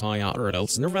 through a sign out or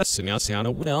else nervous and I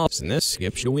sound what else and this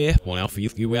skips your way when I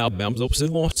feel you out bams upset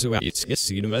lord so it's get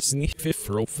see invest in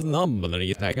 50 rope for them but then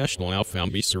you take ash long out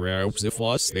found be surreal ups if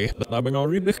I stay but I'm gonna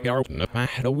read the car and the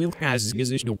path of wheel has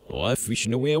is no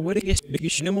fishing away what it is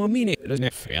because no more minute doesn't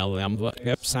it fail them but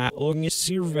kept sat long as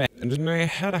survey and then I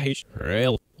had a hitch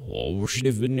rail oh should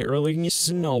have been early in the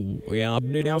snow we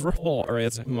have been ever hot or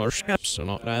it's more steps and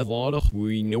not that lot of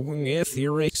we knowing if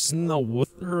the snow with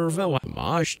her villa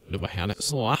mash the hand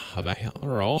so have a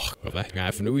rock of a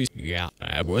half news yeah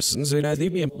I wasn't saying that they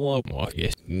be blow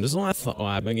market نزل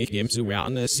ثقة بني كيم سوى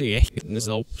عنا سيح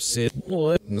نزل سيد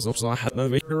مولد نزل صاحتنا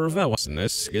بكر فاوس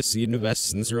نس كسين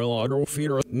بس نزل العدو في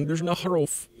رتندش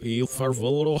نحروف يفرفل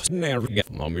روح نرجع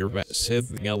نمير بس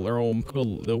هذ قالرهم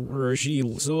كل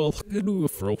ورجيل زول كدو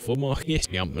فروف ما كيس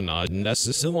يمنا ناس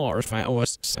سلار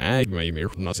فاوس ساج ما يمير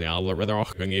ناس على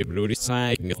بدرخ كان يبلودي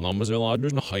ساج نظام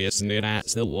زلادش نحيس نيرا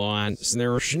سلوان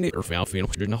سنير شنير فين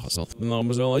وخدنا حصل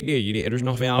نظام زلاد يديرش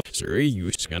نفع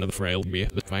serious kind of the frail be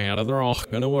but I had other all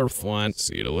kind of worth one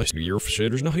see the list year for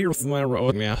shiters not here for my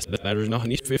road mass that there's not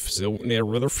any fifth so near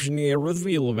rather near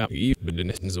reveal about you but the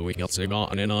nitens a week I'll say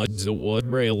got and I do what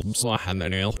braille slash and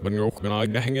then nail but you're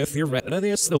gonna hang if you're vet that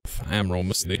is still I'm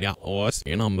almost the got us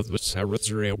and I'm with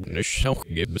Sarah's real the show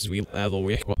give us we the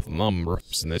week with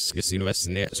numbers and this casino best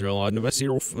in it so on the best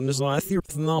here from this last year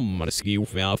number the ski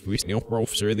valve we still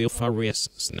professor the farious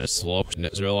slow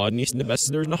so on the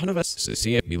best there's nothing of us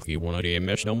see it one of the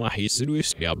mesh no my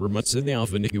seduce government said the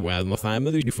alpha Nicky Wad my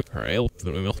family do for her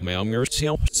the milk my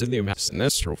yourself said the mass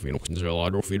nestro there's a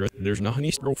lot of feeder there's not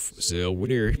any strofe so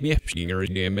we're yeah she near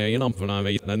damn million I'm gonna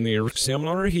make the near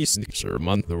seminar he's sir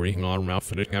month the ring on mouth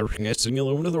for the carrying a single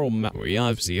over the room we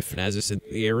have see if as I said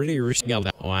the area is yelled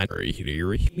that one or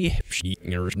yeah she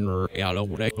nears out of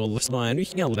what I call the line we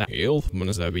yelled that hill when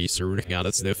as I be sir got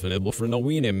it's definitely for no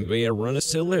win him they run a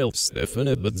still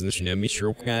definitely but the me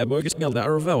sure cowboy is yelled that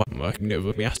ما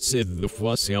كنبغي بيحسد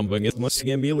الفاس يوم بنيت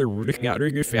مسكين بيلر ورجع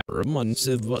رجع في رمان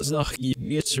سد وزاخي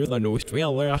يتصير ذا نوت في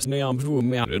الله يحسن يوم شو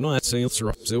ما عندنا سيلز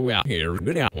رب سوى هير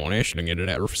قدر وناش نجد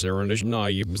العرف سرنج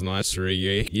نايب بزناس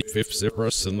ريه يفف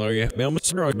سبرس نايه بيوم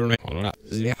تسرقنا أنا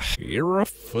زي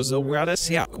يعرف فزوا على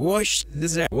سياق وش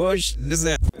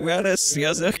دزا وعلى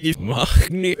سياق ما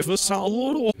خني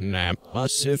فصالو نعم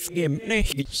بس في منه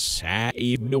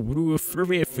سايب نورو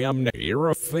في فيمنا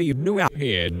يعرف يبنو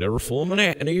هيد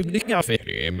رفضنا يبدي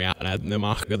كافي ما عندنا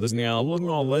ما خدزني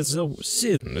الله زو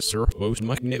سيد نسر بوش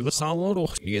مكني فصالو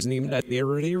يزني من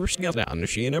الديري رشقة عن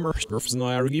شيء نمرش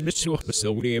رفضنا يرجع بتسوق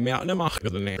بسوري ما عندنا ما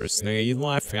خدنا رسني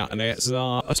لايف يعني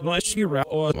أسمع شيء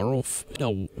رأوا معروف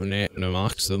لو ما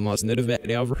خدنا ناس ندفع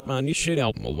لي أفرمان يشيل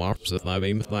أو ملاربس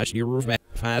ثابي مثل شيء رفع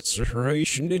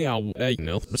فاتسريشن دي أو أي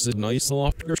بس الناس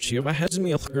لابتر شيء بحز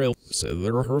ميل grill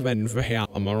سيدر هرفن فيها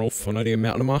معروف أنا دي ما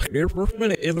عندنا ما خدنا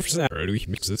رفضنا إذا فسر روي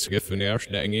مكس سكف نيرش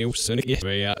دعني وسنك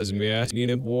فيا أزمية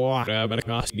سنين بوا رابنا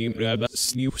كاسدين رابا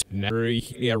سنيوس نري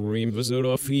يريم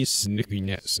بزورو في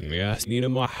سنكينة سنيا سنين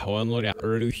ما حوان لري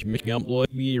روي مكام بلوت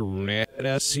بيرنا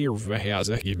راسير فيها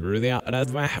زكي برذي أراد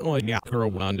فحوان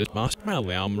يكروان دتماس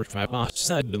مالي أمر فباس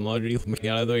سد لري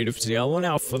مكان ذي دفسيال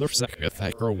نافذر سكت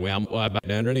هكروان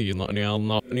وابدان ري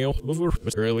نقني بفور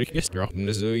بس ريلي يسترق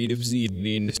من زوي دفزيد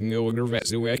لين نسميو غرفة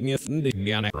زواج نثن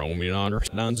دجانا رومي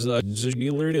understands the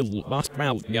dealer باس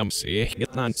مال يمسي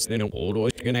يتنان سنين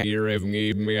وقولوش كنا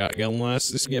يرفني بمياه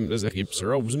الناس اسكيم زكي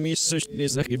بسروز ميسش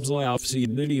زكي بزلاف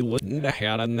سيد دلي لندح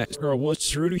على الناس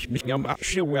كروش رودش مشيام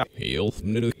عشوا هيل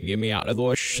ندو جميع على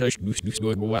دوش دوس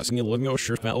دو بواسني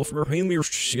لميوش فالف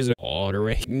مرهيميوش شيز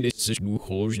أدرين دتش دو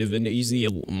خوش دفن إيزي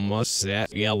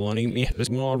المسات يالوني ميه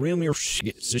بس ما ريميوش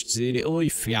سش سيدي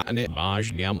أليف يعني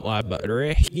باش جام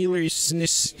لابره هيلي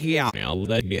سنس يعني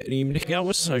الله دقيم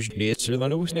دكاوسش ديت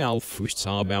سرنوس نالف وش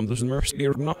صابام دوس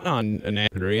مرسكير نقان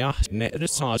نقريا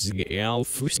نقرصاص جيال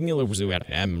فوسنيل وزوار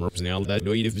أمربزنيل دا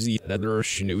دويد فزيت دا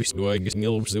درش نويس دويس نيل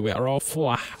وزوار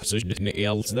فوح سجد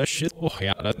نيل دشت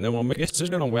وحيات نما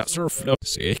مكسج نوع صرف لو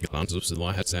سيك تانسوس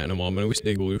الله حتى ما من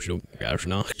ويستقبل وشو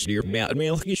كاشنا كثير بعد ما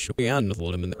يلقيش يعني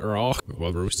نطلع من الراح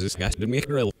وبروسس كاس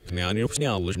دميكرل يعني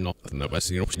وسنيل لجنا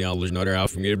بس وسنيل لجنا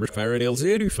راف من برفارديل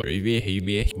زيرو فريبي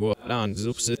هيبي وان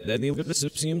زوبست دا ديل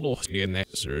بسبسيم لوح لأن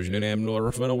سرجنا من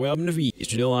ورفنا وابن في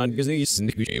جلان جزيس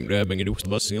نكشيم رابن دوس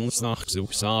بس ينصنخ زو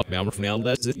صاب بعمر فنال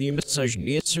دا زديم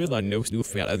بتسجنيت سردا نوس دو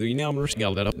فعل أذري نامرس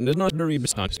قال دا ربنا نادري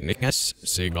بستانس نكاس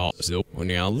سيقا زو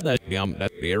ونيال دا قام دا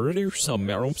تيردي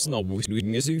وسمعهم سنوبوس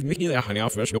دوين يسيف مكي دا حنيا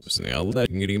فشو سنيال دا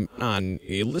نريم عن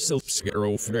إلا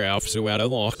سلبسكرو فراف سواد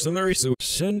اللوكس نري سو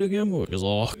سندقام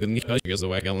وكزاق نكاش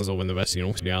جزواك أنا زو من بس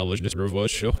ينوس نيالج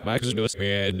دسبرفوش شو باكس دوس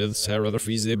بيد السر ذا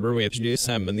في زبرويت جي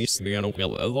سامنيس ديانو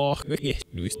قال اللوك كي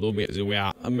دوس لو بيت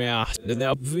زوا أما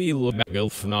دا بفيلو بقل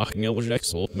فناخ نيالج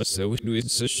صوت مسوي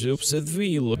دوس الشوف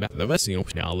سدفيل بعد بس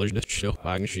ينوش الشوف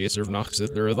باقي شيء صرف ناقص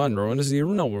الثندر وانا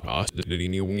زيرو نور قاست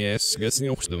الدنيا ونيس قاس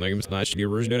ينوش دلنا مسناش لي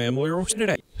رجنا أملي روش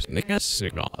دلنا نكاس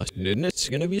قاست النتس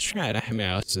gonna be شعر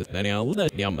حماس الثاني الله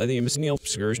يوم أذي مسنيل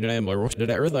بسكرجنا أملي روش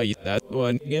دلنا رضايت that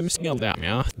one game مسنيل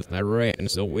دعمه الثاني right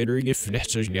and so we do get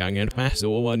flashes down and pass the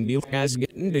one deal cast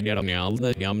getting together now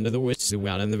الله يوم the wits who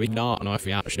went in the big knot, and I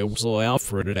found no so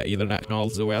Alfred that either that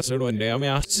calls the West or damn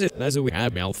out sit as we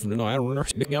have Alfred and I were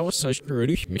the hour such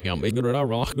pretty, become bigger than a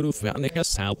rock who found a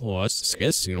south was,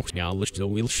 scarce, you know, scowlish the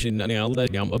wheel shin and all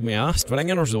that yum of me asked, but I'm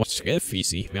gonna resort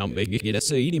scaffy, found big get a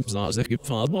seed, him not as if you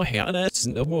found my hair, that's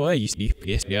no boy, you see,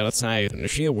 yes, the other side, and the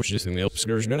sheer was just in the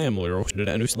upskirts and Emily roasted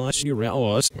and who's last year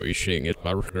was, we shing it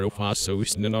by grow fast so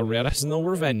it's in our redness and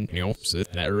over then, you know, so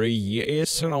that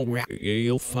is and I'll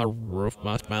you'll far rough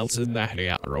my miles in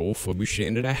that row for we shit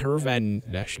into that her van,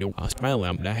 dash no past my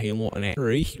lamp, that he won't an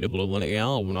array, the blue on the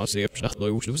al when I say if that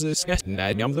low was disgusting,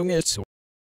 that young thing is so.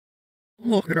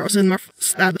 Look at us in my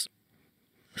status.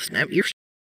 Snap your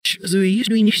so you used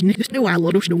to be niggas no I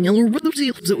love those no yellow with those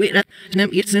seals so it snap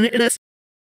it's in it.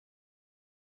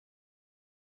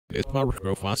 It's power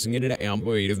grow fasting in it and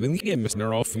boy of the game is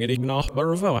not offering it enough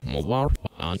barva. More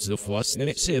answer fast in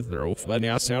it said there off by the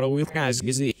outside of with guys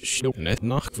is it show net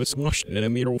knock for smush in a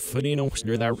mirror for the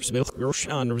noster that spell your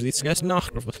shan or this guys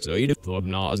knock so you thought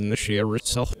not in the share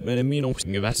itself but a mean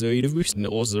noting of as a division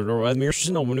was there or mere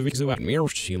snow when it's about mirror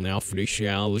she now for the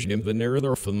shall is in the near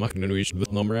there for the machinations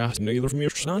with number as neither from your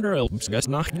son or else guys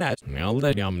knock that now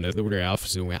that I'm the way off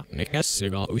so out Nick has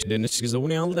cigar was then it's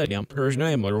only all that I'm Persian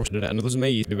I'm roasted and those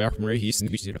made from he's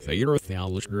in the figure of the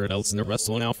Alish else in the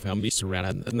wrestle now found be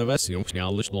surrounded in the vessel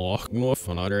Alish law north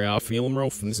on other out film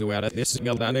rough and so out at this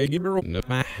gal that I give her the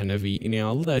man of eating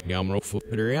all that gamro for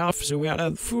her off so out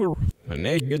at four and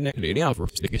they good neck lady out for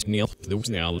stick nail those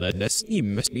now that the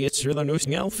steam must be it's sure the no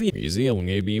snail fee easy on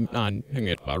a beam on hang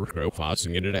it power grow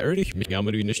passing it early become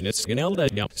a unit skin all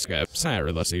that yum scap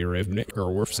Sarah let's see revenant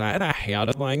or worth side I had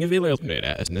it lying available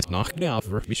as it's knocked out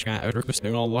for be scat out or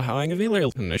costing all the hang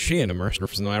available and the she and immersed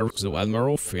from the so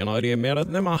Admiral Fianadi made at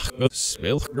the Mach,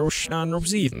 Spill, Groshan, or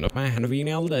Zed, and the pan of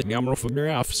Enel that Gamro for the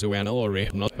off, so an already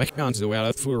not by cons the way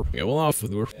out for. You will off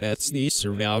with work that's the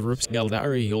survival of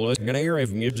Skeldari, he'll let get a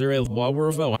review of the real Bower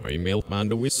of our email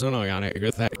Panda with son. I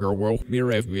got that girl will be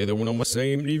review the one on the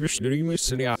same leader's dream is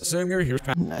the singer here.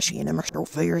 She and Emerson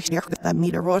Fire here that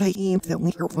meter what I aim that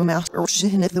we hear from Master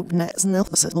Shin if the nets and the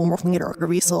settle more from your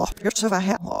grease off. Here's if I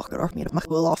have locked or me to my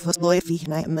office boy if he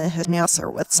night me had now sir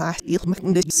with side deal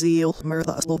making the seal.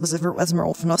 Murder as well as ever was more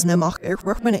often as no mock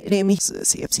airwork when it aims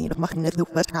see I've seen of making it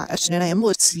look better and I am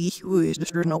let's see who is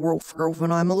just in a world for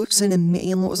when I'm looking in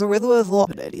me and was a with a lot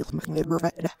but I'll making it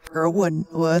perfect girl one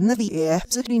the VA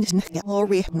sitting in the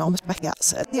gallery no much back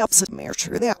outside the opposite mirror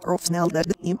sure that off now that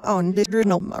the team on the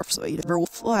no more so the girl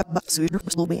fly back so it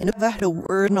was be in a battle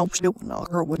word no still no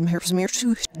girl wouldn't have some mirror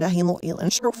too that he not ill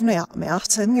and stroke now me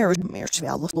out and mirror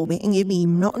a little bit in a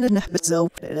beam not in the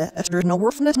episode after no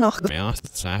worth it knock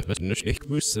Ich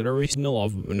wusste der ist no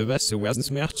love und der so wasn't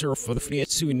smarter for the free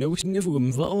to know in the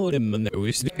room for them and the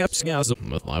ist die Kapsgas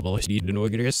mit label ist die no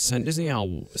gres sent is ja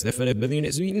Stefan Berlin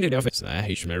ist wie in der Office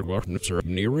ich mer warten zur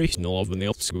near no love the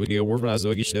help school die over as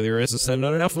ich der ist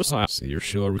sender enough for so you're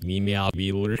sure with me I'll be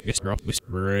able to get up with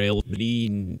real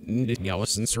bleeding the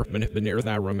Gallison serpent if near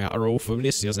that room out of of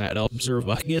this is that observe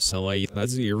I guess I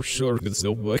that's you're sure good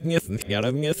still working if got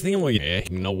having a thing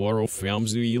like no war of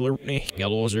films you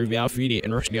gallows are via feed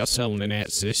and selling and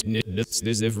access that's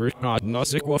this ever not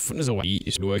sick waffen is away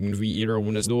is doing the ear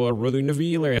when is door running the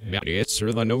wheeler but it's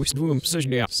sure the nose to him such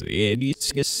the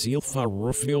it's get seal for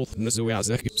rough and so as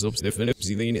if some Stefan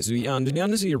Zilin is we and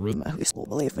the zero I still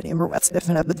believe in him what's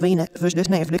Stefan between it for this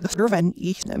name like a servant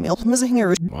each the milk missing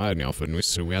here why now for no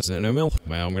so as in a milk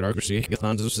well I'm going to see get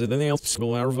on to the nail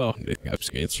school arvo the caps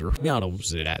cancer not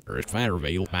opposite that or fire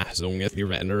veil pass on at the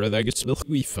retina that gets milk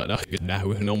we fed up good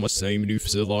now and almost same do for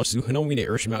the lawsuit and only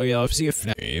there see if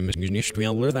is nicht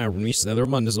well that release the other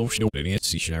Mondays of show and it's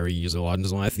sherry is a lot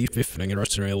as I think fifth and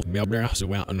Australia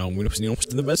so out and on when it's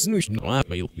to the best solution I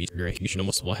will be great you should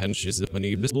almost hench is if I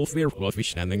need this little fear of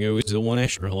fish standing over to one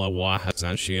extra why has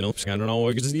and she and scanner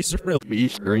always these are be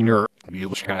greener we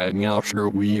will sky now sure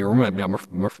we remember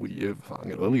we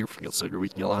find earlier feel so we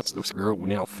get lots of girl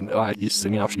now I used to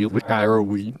now she with Cairo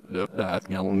we that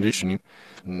conditioning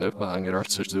and the bang at our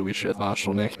sister we should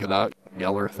partial neck that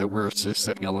Geller that were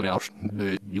set Geller out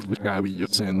the you guy we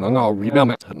just in the all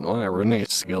remember no I run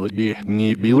it skill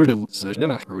me beeler to say the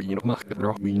macro you know market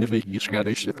rock we never you got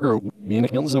a shit or me and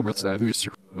hills over the who's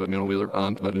but no wheeler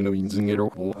on but no using it or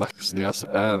backs yes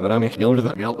that I make Geller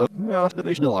that Geller yeah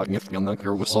they still like if I'm not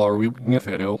sure we saw we if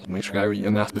it all me guy we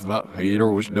and that's about hater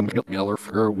was them Geller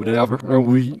for whatever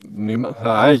we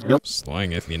I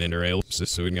slang if in der Elps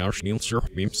so in our schnell sure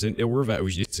beam sind der war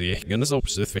was you see gonna so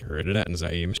specific heard that and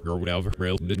say aim scroll out of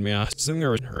real did me ask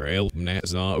singer real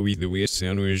net we the way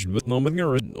sandwich but no but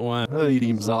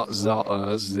Heidím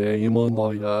zéimon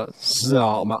mai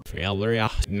záma. Feller ja,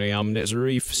 neam des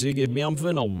reef sig beam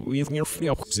funnel with your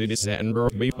flock city set and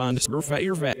burp be band for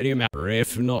your vet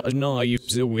if not no you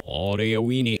so all day a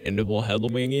weenie and the ball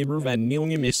held wing a prevent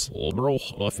kneeling miss or bro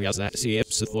if as that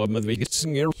sips thought my biggest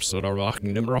singer so the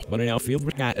rocking them rock but now feel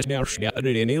for cat is now scattered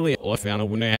in a or found a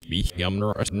winner be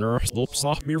yammer as nurse loops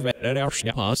off your vet at our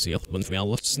ship self when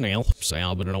fell snail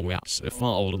sail but no waps if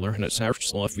all learn it search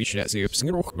so if we should see up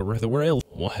singer or the world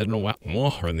what had no wap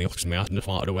more and the ox mouth and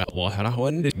fought away what had a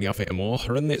hundred you fit more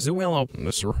and it's well up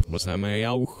sir was that my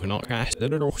not cast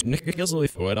it or nick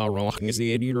if what our rocking is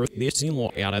the idiot this scene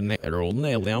lot out and that old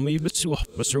nail down me but so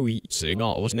sweet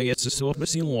cigar was negates so but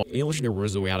scene lot English there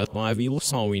was out of 5 evil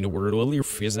song in the word will your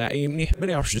fizz that aim but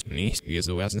our just nice is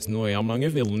the wasn't no among a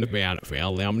villain the bad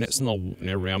fell down it's no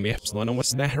never around me and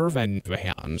what's that her van for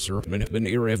hands sir been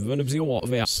irrelevant of the what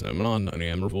vest and on an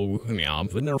emerald yeah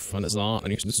but never fun as on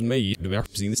and it's me the verb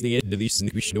seen the state the least in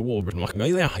the question of war but like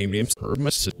I I'm named her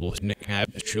must nick have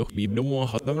should be no more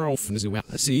hot than off and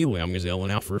see I'm gazelle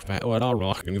now for fat what I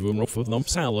rock and give rough with them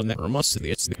salad never must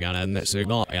it's the guy and that's a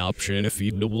got option if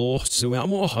you double so out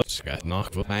more hot got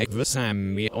knock for back for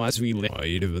Sam me as we live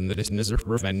even the listeners are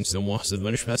revenge so what's the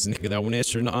vanish fast and get that one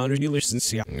answer not under you listen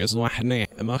see as واحد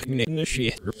ما كنا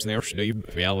نشيء groups now should be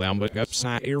فعلا but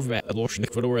upside your vet lotion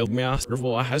for the world master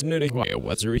for has no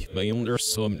what's the by under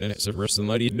some and it's a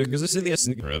personality because this is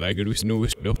the good with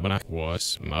no but I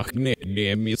was ماكنة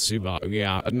damn it see about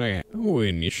yeah أنا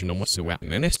وين يشنو مسوي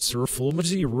and it's full but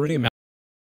you really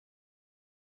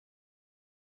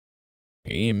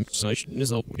such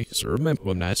as a sermon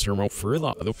when that sermon for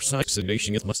the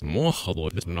oxidation it must more hollow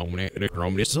this nominated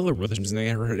from the silver brothers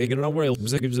there again away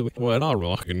gives it what I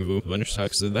rock and move when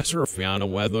sucks the surface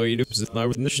whether you visit now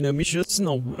with the missions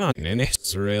no not in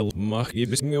it's real muck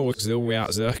gives me works the way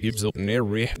out there gives up near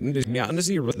and is not the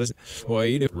zero this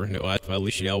why different at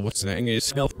Felicia what's saying is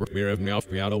self repair of now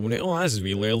for out when it was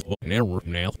we little never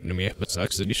nail no me but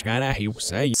sucks the sky he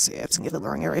say Saps get the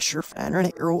learning area sure and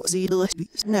it see the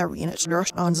list never in it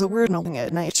on the word knowing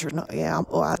at nature no yeah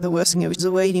or the worst thing is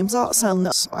the way him saw sound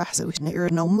that's why so it's near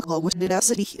no with the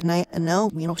city night and now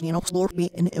you know floor be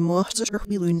in more to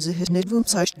be loons his net room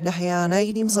such the hand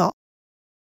him saw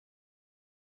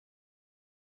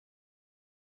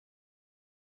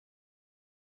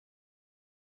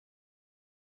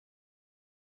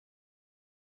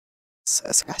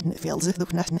سكحنا في الزه ذو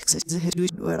ناس نكسر زه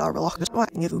دوت ولا رلاق نسمع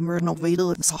يفهمر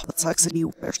نوفيل صاحب ساكسدي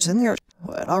وبرسنير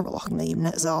ولا رلاق نيم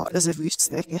نزع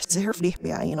لزفيست ذاك زهر فليه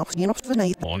بعين أخنين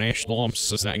أخفني Honest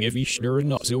lamps saying if you stir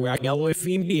not so I got if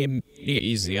him dim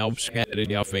easy I'll scatter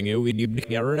the thing with you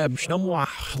together I'm some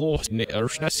lost knitter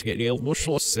snask the bush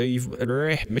save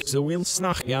mix the wheel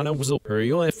snack and was up her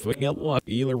you if we get what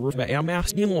either we're I'm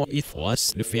asking what it was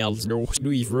the fields no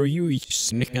do for you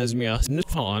snick as me as the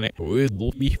pawn it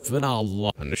would be phenomenal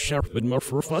and the sharp with more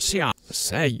for us yeah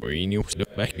say we knew the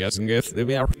back as and get the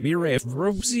be ref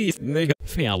rosy nigga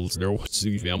fields there what's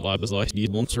the film I was like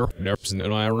need monster nerves and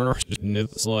I runner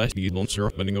just slice need monster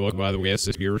opening a by the way as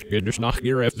here good just knock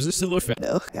your if this still fit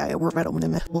no guy we're better when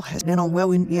the well has been on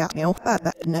well in yeah you know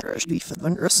that never be for the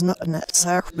nurse not net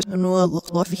sir but no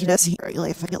look lovely that's here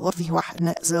if I get lovely واحد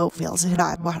net so feels it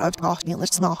I but I'm talking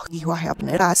let's knock you happen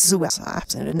it I so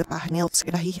and in the back nails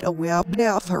get a heat away up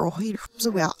there for a heat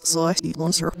so I need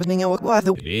monster opening a by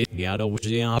the yeah which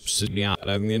the opposite yeah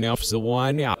and the opposite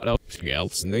one yeah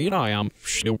else and you know I am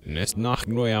shooting this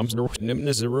knocking away I'm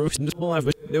nimness a roast and display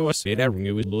there was it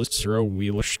everything it was throw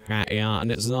wheelish yeah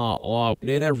and it's not all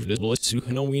it ever did let's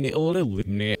to know we need a little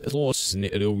it lost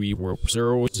it we were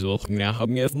so it's looking now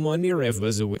having if money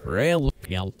rivers a rail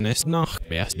it's not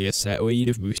best yes that way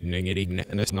of boosting it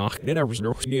and it's not it ever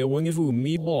no idea when you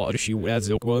me bought she was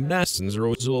a one lessons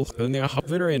roads all and they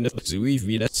have it in the so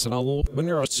we that's all when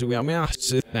you're so I'm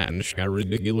asked then she got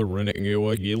ridiculous running you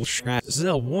a gill shot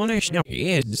so one is now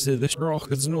yeah so this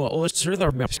rock is no let's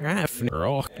further half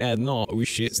rock and not we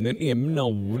shit's him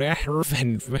no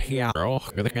revenge for here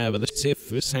rock the kind of the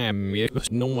safe Sam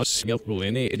because no more skillful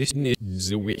in it isn't it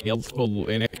so helpful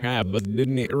in a cab but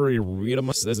didn't it really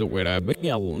must as a way but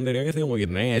yeah and everything we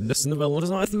get this novel is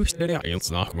not through steady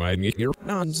it's not right here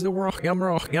not the rock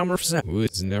I'm set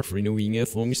woods and therefore knowing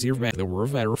if long as you're back the were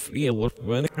very feel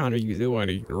when the kind of you do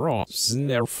any rocks and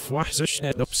they're flash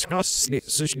net up scuss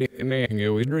such with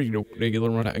regular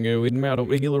running with metal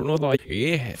regular not like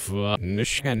yeah for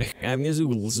nishkan and the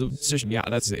zools such yeah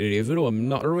that's it if I'm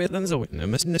not with and so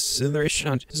I'm missing this there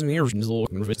shan't some years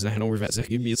looking for the Hanover vets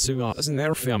give me so and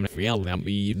their family feel them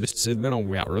be this then on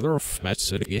where other match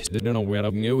so the guest didn't know where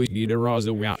I'm going to get a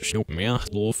razor watch no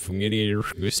math loaf and get here.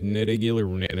 This regular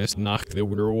netness knock the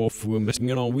water off with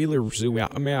missing on wheelers who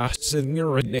out a mask sitting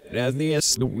here at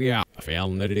this. We are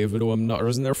found that if I'm not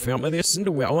as in their family, this and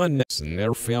the well one, and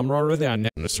their family rather than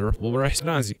the circle rest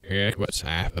nazi. Heck, what's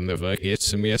happened if I get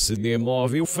some yes in the law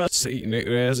of you fat seeing it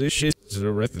as a shit. The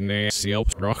written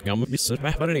self rock, I'm a bit of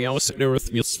happening else at the earth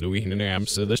feels slowing and I'm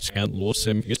so that can't lose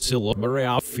him. Get still, but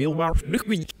I feel more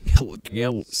liquid.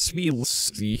 Yell,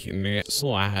 feels the net,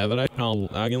 so I have that I call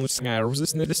again the sky was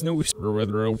this net is no whisper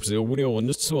whether I was over the one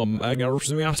that's some I got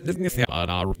some asked it with that.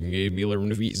 I gave me learn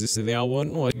the visas to the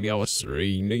one what I was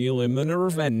three, the lemon or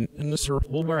van and the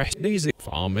circle where I daisy.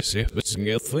 Pharmacy, but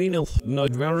get final,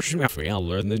 not very smaffy. I'll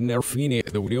learn the nerfine,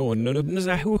 the video, none of the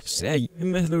Zahu say,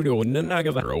 method on the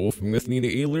Nagava off with me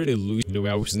the ailer to lose the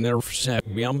house nerf sap.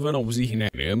 We am van of the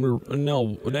hammer,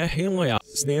 no, the hell I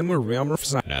stammer, rammer of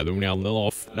side. I don't know the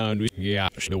off. Yeah,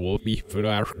 the will be for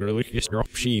our early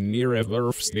disruption near a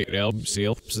verf state elb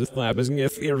self the lab as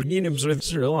if you're getting with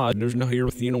Sir Lad. There's no here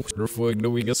with you know, for the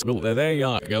weakest built that they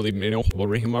are. Gally Mino,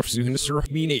 or him off soon as Sir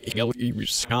Beanie, Gally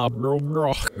Scarborough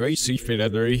Brock, I see fit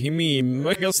other he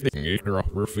Michael Sting,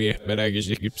 dropper fit, but I guess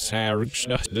you keep Sarge,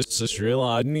 that's a Sir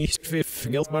Lad, and East Fifth,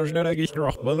 Giltmarsh, that I get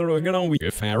drop, but we're gonna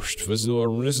weak first for Zor,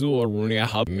 when I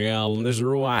have Nell, and there's a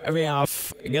way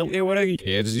off. Gally, what I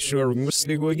get is sure must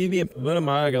go give you, but I'm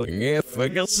if I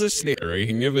got the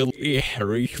steering, you will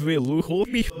will hope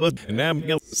but I'm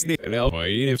got the steering out.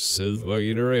 If so,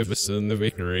 later, if it's in the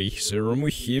victory, serum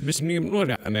we keep his name, what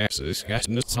an access,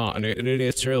 casting the time,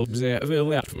 it's real, that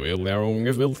will their own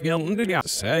will get into the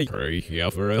say, pray, yeah,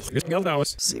 for us, get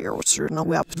hours. Zero, sure, no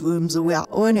weapon wounds away,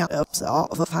 on your ups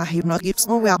off of a him not gives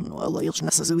no weapon, no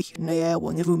allegiance as we can air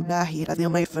when you whom that he had the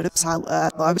only for the psal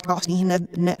at I was crossing net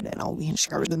and all we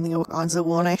ensured in the oak on the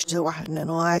one edge to one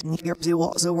and I can hear the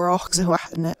walls of rocks who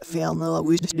net fail no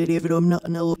we just did even not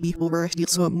no people were still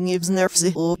so gives and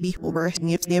therefore people were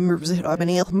gives them it I've been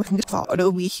able to get fought a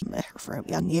week from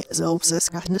and yet so says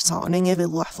got the sounding of it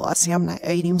left last him not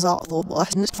items all the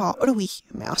blessing it fought a week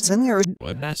mouse in there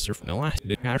what that's for no last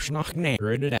the cash knock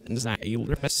near that and that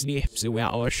either pasty so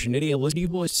our shinny was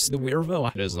the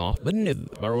weirdo is not but the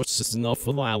barrels is enough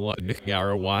for the lot the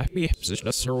gar why be such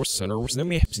a service center was the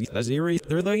mapsy as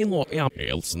they're the in law yeah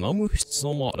else no most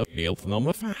so lot of health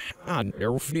number and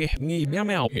there me be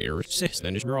out here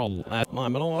assistant is all at my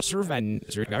man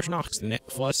servant sir gosh knocks the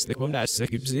net fuss the come that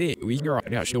keeps it we got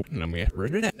that show no me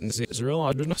read it and it's real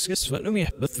I don't skis for me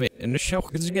but fit in the show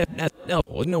cuz get that no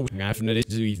nothing that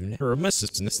is even her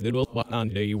message the will but on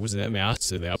day was that out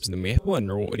so that's the me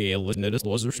wonder what the isn't it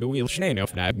was the wheel chain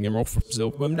of that more for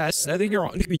so come that said you're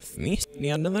on the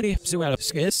end of the so out of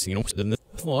skis you know the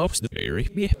flops the berry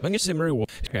be bang a simmer will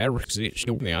characters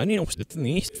show me I know the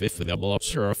next fifth of the double up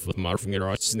surf with Marvin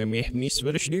Arts and me niece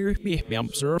for the steer be I'm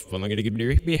surf and I'm gonna give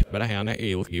you but I had a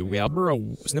ale you will bro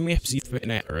the me see fit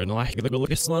in and like the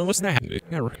look as slow as that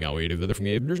go either from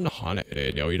there's no on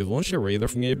it go either lunch or either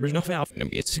from there's no foul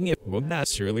and it's it well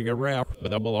that's really a rap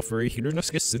but double offer here no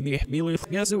skis the be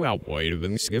like as well boy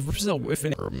even skip for so if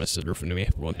an messenger from me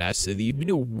well that's the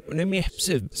do and me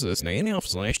said so it's nine off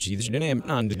slash cheese the name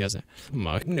and does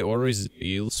or is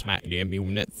it smack game you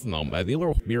net no by the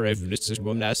little beer evidence is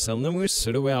one that's selling with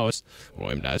so the hours well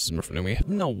I'm that's from me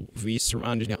no we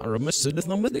surrounded our message the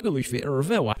number the go fit or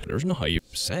there's no how you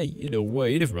say you know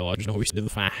wait if religion always did the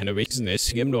fan of it in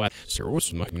this game do I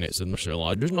service magnets and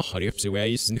Mr. There's no how you say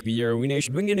ways in the year we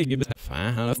nation bring to give it a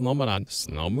fan of number on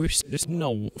no moose there's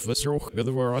no for so good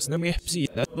for us no me see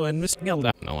that when Mr.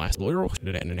 Gelda no last lawyer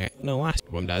the internet no last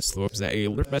one that's slopes that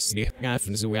elder best the guy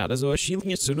from the way out as a shield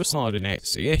gets to the solid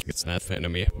next see it's not fit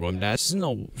me one that's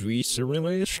no we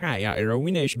really shy out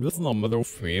we nation with number of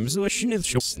frames so she is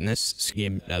shortness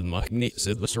scheme that magnets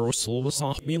the soul was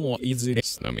off being what easy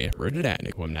no me read that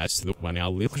when that's the one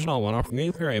I'll leave all on our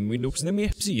nature and we looks the me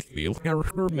see feel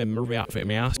character remember outfit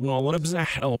me ask all one of that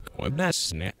help when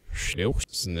that's net still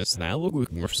since that look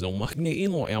we're so magnet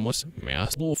in what almost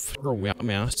mass wolf or what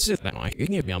mass sit that I can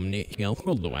give them net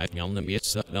cold the way on the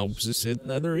bits that helps sit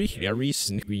other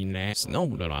recent green ass no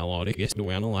that I lot guess the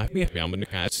one like me I'm in the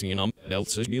cat seeing them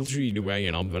delta deal tree the way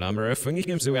and but I'm referring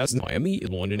him so as I meet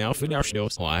London out for their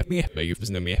shows like me but you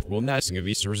the me well that's a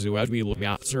visitors who we look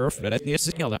out surf that at the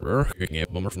skill that we're getting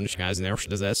bummer from the skies and there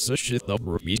does that such shit up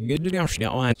repeat good to our shit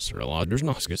on sir there's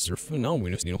no surf no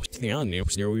we just you know the on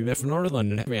there we've from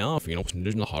Northern off,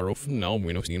 there's no horror from now,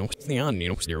 the on,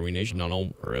 there we nation on all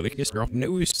early kiss drop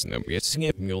news, and we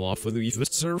skipping you off with the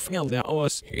surf held that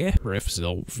was, yeah, if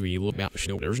so, feel about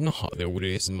show there's no hot there would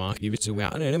is mark give it to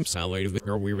out and him salad with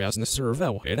her we was in the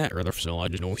servo, and that rather so I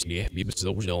just know, yeah, people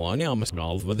so still on now, must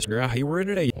all for this girl he were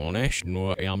today, on ash,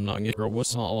 no, I'm not get girl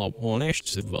was all up on ash,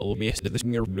 said well, best that this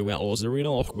mirror blew out all the real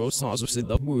off, go saws of said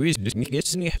the boys, just get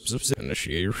snaps of sitting a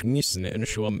share, nissen and a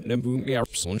show up, and boom,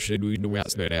 yarps on should we do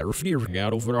out that I fear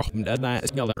got over up and that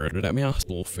night, got that me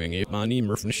hospital thing, if my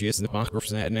name from the sheets in the back of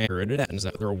that and heard that, and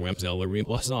that there wimps celery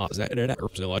plus sauce, that or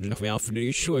so large enough out for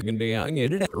the sugar and they out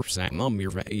get it, or sack mum,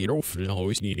 you're eat off, and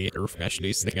always need it, or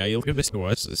especially the guy you'll give us to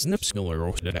us, snip skill or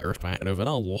roasted at earth fat of it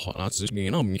all, not just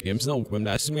being himself when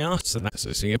that's me out, so that's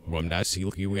a sip, when that's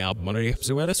silky we out money,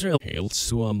 so at us real, he'll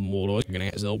swim more gonna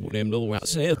have with them little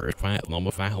outside, earth fat,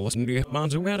 number 5, listen to your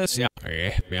bonds with us, yeah,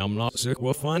 I'm not sick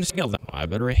with fun skill, I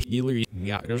better heal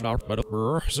got your dark but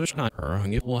her, such not her,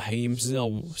 hung it will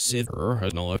himself, sit her,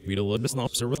 has no left beetle of the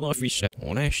snaps or with life fish,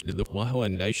 on ash did the plow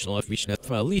and I shall fish that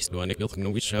for at least when I kill no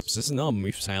which ups is numb,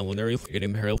 if silent or get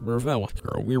him herald burvel,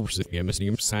 girl, we were sitting him as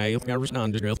him sail, carries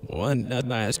on the drill, one that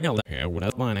last gal, here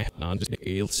without mine, not just the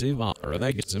ale siva, or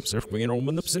they get some surf wing and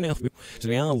open up some elf, so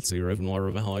the I'll see Reverend Laura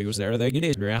of how he was there, they get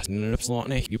his grass and up slot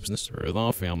and a heaps and serve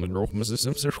off family, broke Mrs.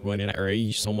 some surf wing and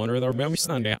a someone or their belly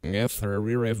stand out, and if her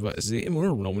rear ever see him,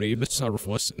 we're nobody but sorrow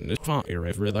was in the fire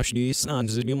ever that she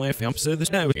stands in my fam said the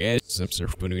snow, yes, some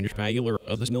surf between your regular,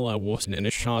 others no, I wasn't in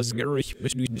a shaw's gary,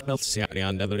 but you felt sad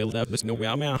and the little that was no way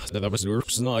I'm out, that was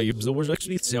works and I was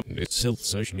actually something, it's still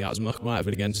such as much my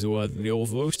against the old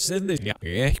voice said this,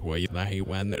 yeah, wait, that he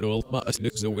went that all but us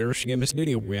looks over she must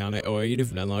do when I owe you,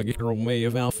 then I get her way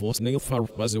of alpha snail far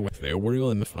was away there were you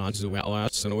in the France of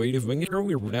outlets and wait if we get her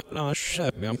we were that last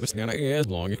ship, I'm just gonna as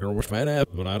long as her was fed up,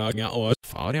 but I got was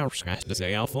 4 hours to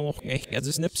say alpha, okay, as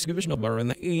a snip skivish number and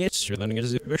the it's sure then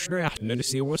as if we're straight and to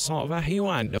see what sort of he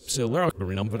wind up so lurk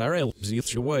number our elves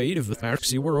each way if the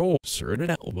facts you were all sure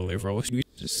that I'll believe I was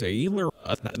to say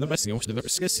the best thing was the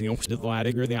discussing was the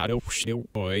ladder the auto still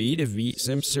wait if we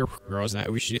some surf girls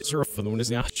that we should surf for the one is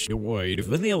the actual wait if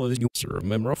the other is you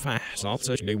remember fast all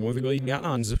such they won't go got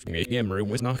on so memory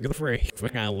was not good free if I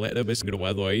can't let a biscuit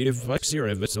away wait if I see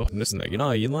if it's off this you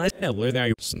know you like that there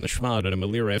you the schmad and a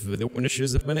malaria if the one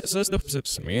is the minute says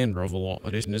the man drove a lot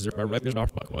it isn't as if I record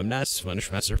off but when that's finish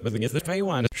faster but the fay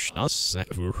one that's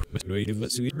set for but wait if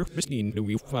it's sweet Christine do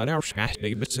we find our scat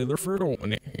they but so they're for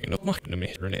on it and up like the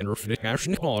matter and enter for the cash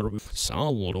in the car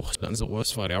solid stands it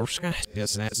was 5 hours scat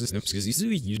yes that's the snips because he's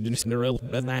used in the real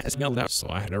but that's got that so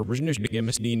I had our business to give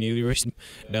us the new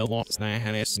the lots that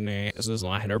had as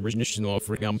I had our business to know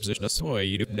for composition so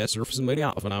you that's for somebody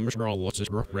out and I'm sure all lots of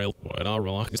rail but I'll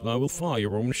relax now will fire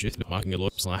your own shit the fucking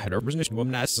lips I had our business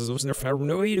woman that's was there fair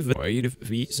no wait if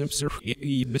we some surf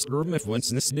Mr. If once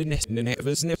in this didn't have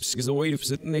his nips because the weight of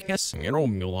sitting the kiss and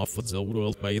you'll off with the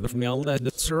world by the from all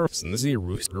that surfs and the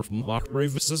zero from Lock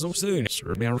Bravis is so soon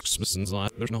sir Christmas and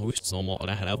that there's no host so much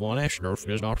I have on ash or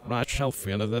fish off that shelf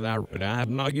and that I have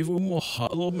not give him a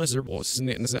little miserable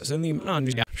snitting that's in the non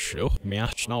show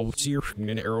match now here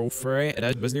in arrow for it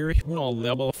that was there all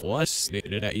level for us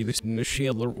that either in the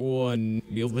shield or one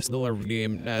deal with the every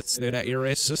game that's that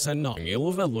erase and not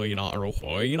you'll value not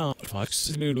or you know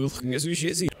fox looking as we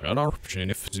should see an option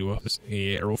if to us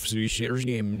here of three shares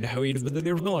game how it with the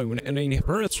there going and any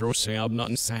hurts or say I'm not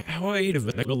inside how it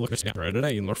with the look at right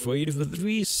today and afraid of the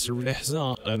trees or that's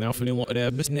not and now feeling what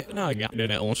that business I got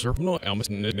that answer no I'm just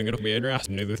going to be addressed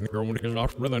neither think going to get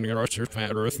off rather than your church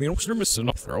fat or you know service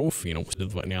enough throw you know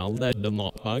the now that the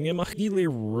not hang him a healy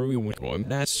ruin going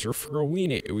that's surf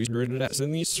growing it was good that's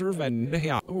in the servant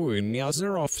yeah oh and now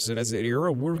their office as it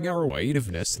era we're our weight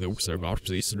of this though so got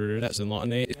please that's a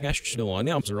lot in cash still on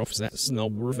now off that snow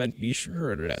prevent be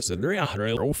sure that's a very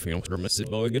hard film for Mrs.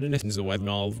 Bogan and it's a web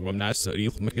novel from that so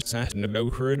you make it sad and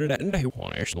about her that and I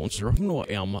want to actually serve no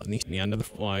am at the end of the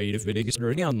flight if it is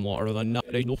dirty on more than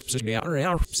not they don't say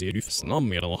our see if some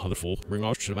made a lot of the full bring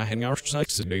out to hang our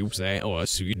sex and they say oh I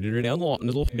see it a lot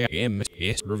little game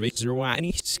yes perfect or what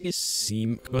needs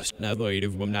seem cost now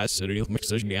if when that so you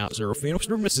mix it out so film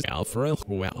for Mrs. Alfred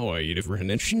well if we're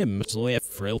an inch in the left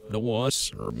for the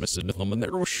was or Mrs. the thumb and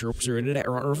there was sharps or that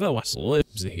or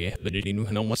lips here, but it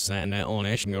didn't know what's that now on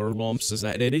ash or bombs is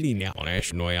that it now on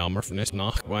ash no armor from this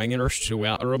knock going in or two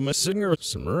out or a singer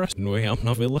some rest no I'm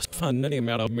not really fun that him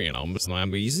out of me and I'm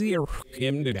not easier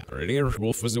came to that or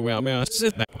wolf was away I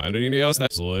sit that I didn't else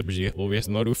that's celebrity will be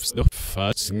no maar hoeft de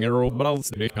vatsinger op brals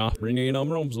de kapringen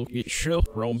om romsel shil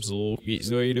romsel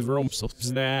zoide romsel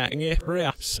snagen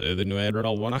perhaps the no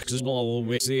al one access ball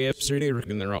we see absurd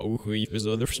in there ook wie is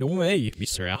other no way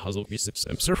Mr. Hazel is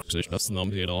some circus dat nam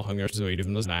dit al hanger zoide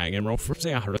van de snagen en rof voor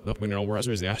zeggen dat when er was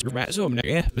er after back so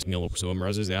nee but nil op so maar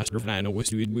is after van was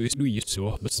do you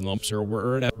so but some sir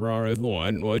word that rar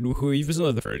one what do who is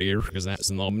other for there because that's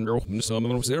an number of some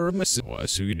of the miss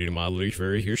was suited in my life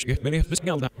very here skip many of the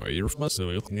skill that you're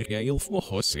muscle you'll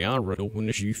for ja red when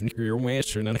the chief and your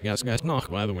master and I guess knock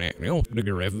by the way no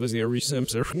the rev was there some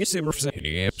sir simmer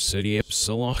city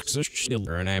apsalach still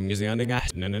and I'm using the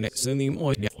gas and the next in the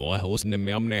more well listen to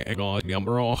me I'm not god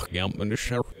rock and the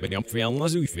sharp but I'm feeling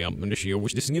as we feel and the show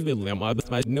which this new them I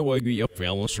but no idea up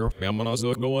feeling sure I'm as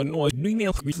going no do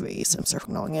me some sir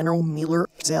knowing and Miller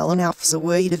selling half so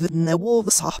way to the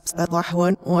wolves hops that like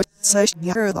one what says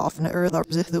the earth off and earth up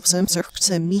the some sir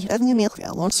to me and the milk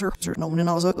on sir no one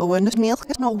knows go in the milk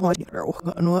no one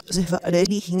no if I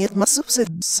hing it must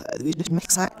subsids we just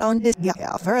mix that on it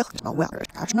yeah for no well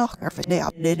cash no for day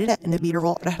updated it and the beater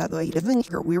all that the way to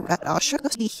here we were at our sugar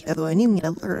the any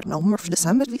meal no more for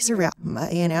December we surround my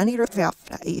and I need a fair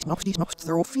eat not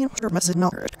throw feel sure message no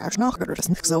cash no just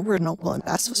mix over no one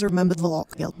that's was remember the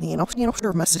log guilt me no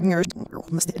sure message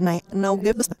must night no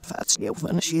give us the fats you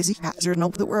finish easy hazard no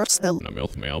the word still no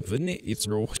milk mail it's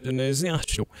roast and is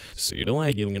show see the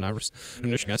like in ours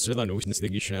and the gas the no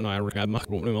sticky shan I record my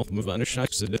milk move on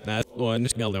shacks that one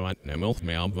skill that no milk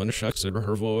mail on shacks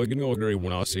her vogue and order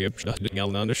when I see the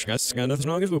gal down the shacks kind of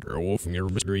strong as a wolf in your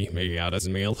mystery maybe out as a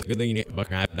mail good in it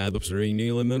but I had up three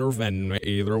neil and or van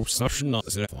either such not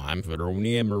as if I'm for the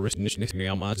only emergency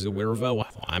I'm as a wear of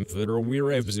I'm for the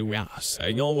we're ever we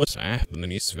say all what's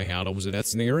happening is for how was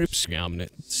that's near it scam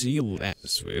it seal that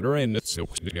sweater and it's so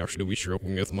the actually we sure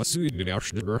with my suit the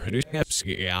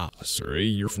actually yeah sorry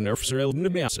you're from there for in the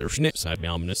best snips I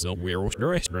found so where was the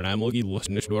rest and I'm looking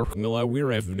listening to work no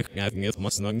we're ever getting it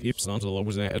must not keep on so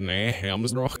was that and I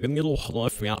was rocking little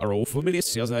life out or over but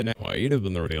it's as I know I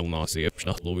even the real nasty if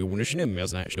not we want to him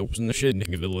as that stops in the shit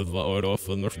give it live out off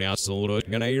and the castle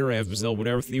gonna hear so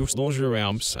whatever the was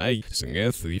around say sing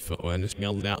a thief and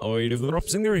smell that oil of the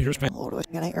drops in there here's my lord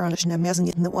can I earn a amazing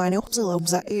in the wine up so low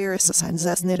that air is a sign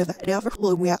that's native ever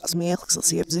flow we as me so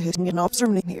see if the hitting an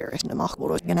observing here in the mark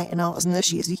what can I know as the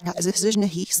she's has a decision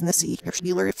he's in the sea your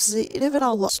stealer if it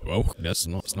all lost well that's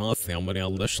not family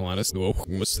all the slanest no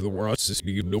must the world to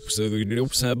speak up so the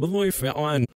dopes have belief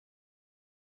on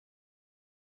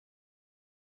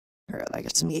like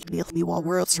it's me be what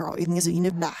worlds are in is in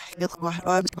the get what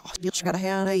I just got a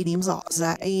hand items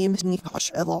that aim me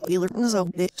gosh a lot either so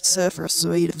it's for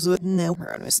sweet of good no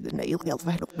is the nail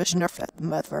health commissioner for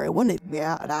the very one it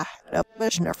yeah that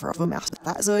commissioner for a master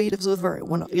that so it was very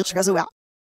one you guys out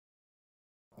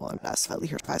one last fella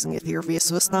here passing it here via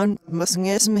Swiss down missing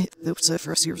is me the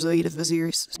first year's aid of the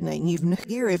series nine even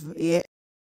here if yeah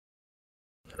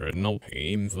no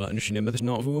aim vanishing him is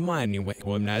not who mine you wake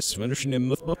one nice vanishing him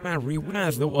with but Mary when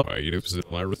I the what I do the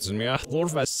pirates and me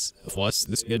lorvas was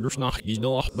this geders nach you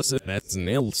know but that's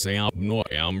nil say up no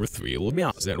am with wheel me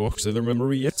that works the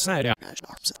memory inside out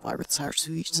pirates are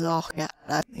sweet so yeah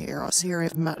that here us here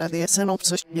if matter the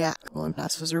synopsis yeah one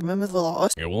pass was remember the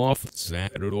lost it will off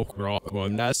that it all rock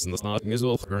one that's and that's not as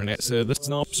well granite said the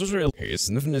synopsis real it's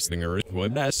nothing this thing or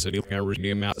one that's city carry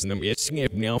them out and it's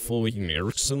skip now fully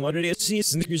near some what it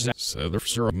is so the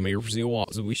sure maybe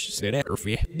was we should say that if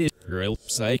we did real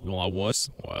cycle I was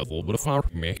a little bit of far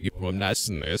make you put nice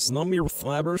and it's not mere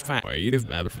fibers fat I have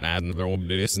better fat and throw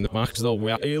this in the box though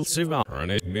well it'll survive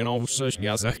and it been all such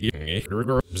guys I keep me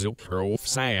so pro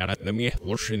sad at the me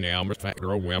lushing now but fat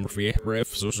girl whammer free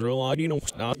breath so so you know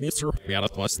not this sir yeah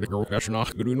that was the girl cash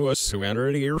not good was so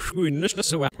under the ear goodness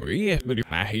so yeah but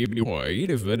if I have you wait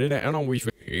if it and we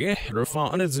yeah the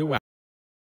fun is so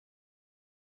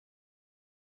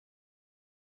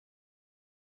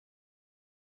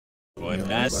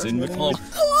that's in the club.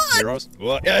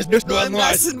 What? Yes, just one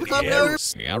last.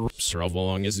 Yeah, so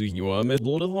long as you are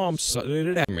middle of the lump, so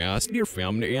did it. Me ask your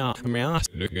family, yeah. Me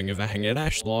ask looking if I hang it,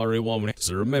 Ash Laurie woman.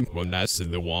 So remember when that's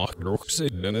in the walk, rocks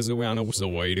it, then as a one was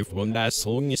away if one that's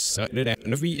long is set it,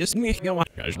 and if he is me, go on.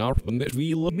 As not when that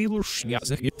we will be lush,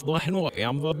 yes, if it's like no,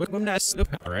 I'm the become that's the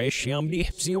parish, I'm the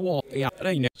see wall, yeah,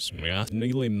 I know. Me ask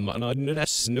nearly not in the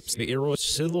snips the arrows,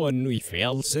 so and we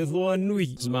fail, so and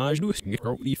we smash do get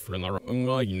out the friend or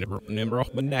never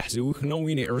up and that's zo genoeg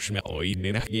in smel.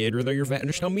 Iedereen dat je er je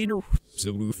vet en meter.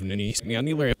 Zo hoeven niet meer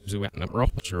niet leer. Zo aan een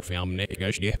rapper film. Nee,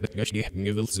 als je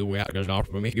je wilt zo uit als daar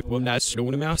voor mij gewoon dat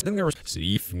zo'n maas dan er.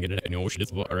 Zie je dat nou is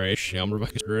dit wat er is. Jammer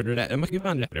wat gebeurde dat en mag je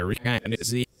van dat. Er is geen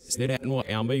zie. Is dat nou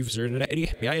aan bij verzeurde dat die?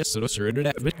 Ja, is zo zeurde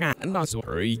dat we gaan en dan zo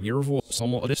hier voor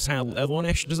sommige de zaal gewoon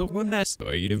is dus ook een nest.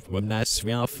 Je doet een nest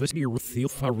wel hier with veel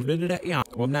favoriete dat ja.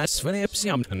 Een nest van heb je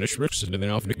en de schriks er dan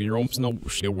af de romps nou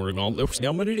stil worden aan loop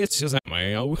snel maar dit is maar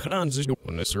jou gaan ze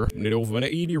doen is er niet over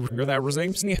een ieder dat was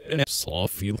eens niet en slaap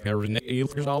veel keer in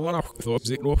elke al nog op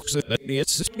zich nog zit dat niet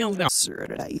is snel daar.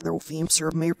 Zeurde dat ieder film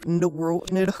serve meer in the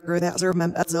world niet dat er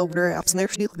met dat over apps neer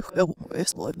snel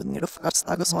is blijven niet of gaat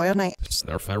staan zo ja nee.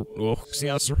 Och,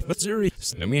 siaser, but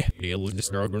serious. No me, deal with the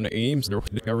struggle aims, door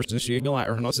the covers and shake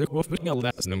later, and I said, well, but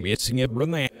that's no me, sing it,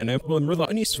 run that, and I'm pulling with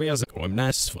any spheres. I'm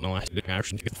nice for the last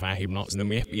decoration to get 5 knots, no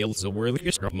me, feel so where the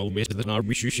kiss drop, a bit of the not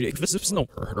be sure shake the snow,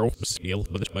 her off the scale,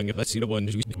 but the spring of that seat of one,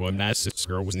 I'm nice, it's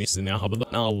girl was nice, and now,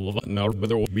 but all of it, now, but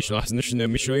there will be shots in the shin,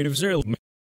 and me show you of zero.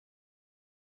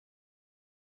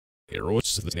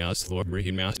 Heroes the now slow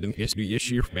breaking master in case you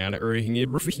sheer man urging it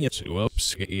refing it to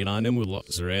ups get on them with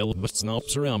lots of rail but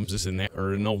snaps around us in that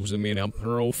or nose made up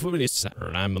her old foot it's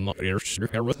and I'm not here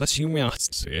to with us you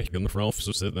must say on the front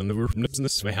so said then the roof nips in the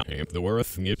swamp the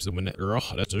worth gives them that rock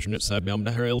that's a snip side bound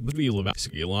the rail but feel about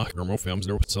skill like or more films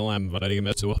there so I'm but I didn't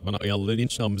met so but I let in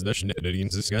some dash net that in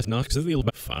discuss knocks the wheel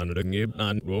but found it again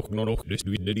and walk not this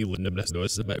do the deal in the best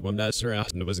does about one that's her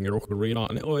ass and was in rock the rain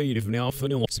on oh if now for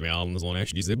no smell and on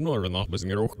actually ignore and was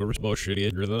in rock the response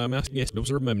shitty that I'm asking yes those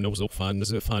are mem so fun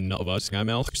as a fun not about scam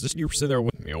alex this you sit there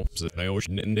with me so they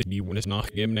ocean in the when it's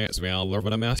not game next well love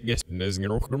what I'm asking yes is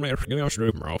in rock the American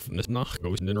room off and it's not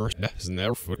goes in the north that's and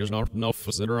therefore there's not enough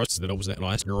for the rest that was that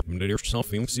last Europe and there's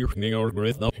something serious or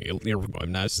great up he'll never go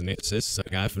nice and it says a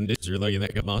guy from this really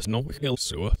that got lost no hill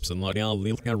so up some like a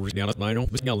little carriage down at my own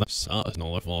but yeah so it's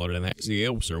not faller than that see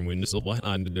so when this will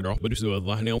and the drop but so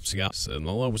the helps gas and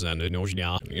all was and no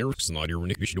yeah it's not your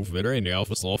nick should fit in the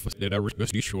office office did I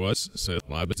request you show us so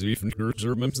my but even groups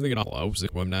or members they get all out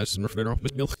sick when nice and reflect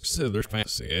but milk so there's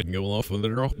fast and go off with the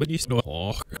drop but you still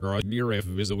oh god dear if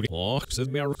visible oh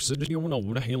said Merrick said you know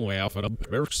what the hell way off at a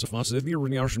Merrick so fast if you're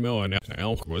in your smell and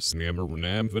now was never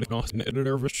name for the cost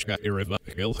editor of got your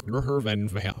hill her van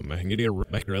for him and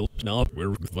get back real now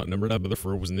we're what number that but the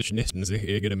was in the nest and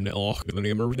say get him oh the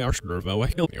name of our curve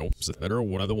away you know so that or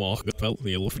one of the walk that felt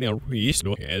the elephant now east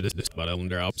no yeah this but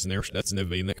under ups and there that's in the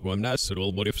vein that one that's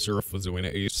so but if surf was when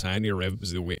it sign your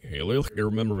revs the way he'll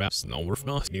remember rest now we're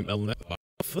fast name that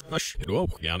Flash, go,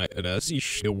 yeah, as is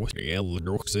still with the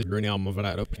elder said, now of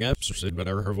that up gaps or said, but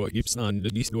I heard what keeps on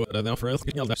the east what I for health.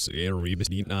 That's the air, Rebus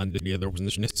deep and the other was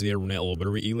the next year, Nell, but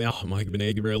really, Mike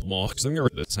Beneggy rail box and you're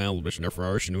the salvation for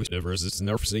our news, the resistance,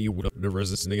 never say you would have the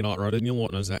resistance, not right in your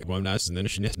water, that one nice and then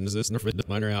she nests this, never fit the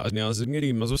miner out now as a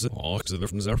giddy muzzles, hawks, the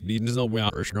from Zarf Deans of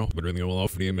Irish, but in the all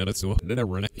of the minutes, so did I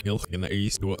run a hill in the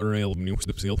east, what rail news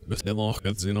the seal, but the lock,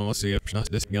 that's in all say,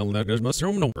 this gal that there's much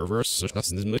room no reverse, so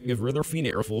that's not give rather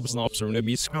phoenix. Full snaps or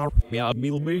maybe scarp, yeah,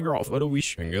 Bill Bigger off what a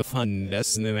wish and go fun,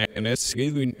 that's in the neck and that's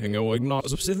scaling and go not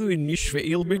substitute niche for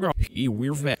ill bigger. He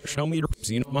we're vet, show me the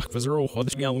scene of Mac Fazero, how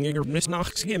the yelling nigger miss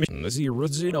knocks him, and the zero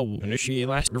zero, and she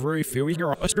last a very few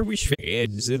years after wish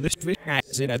fed, said this fit cat,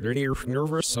 said at their ear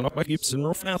nervous, son of my hips and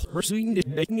rough mouth, pursuing the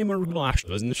taking him a glash,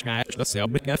 doesn't the sky, that's how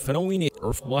big F and only it,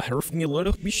 or fly her from your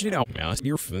little be shit out, mouse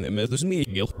dear from the myth is me,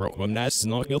 guilt broke one that's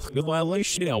not guilt, good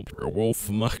violation out, or wolf,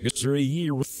 Marcus or a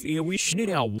year with the wish it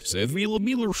out, said we'll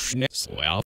be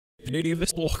Schnitzel. Did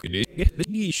this block it the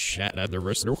niche shot at the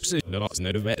rest of the not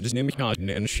net of that is name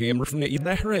and chamber from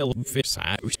the rail fits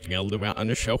out was held about on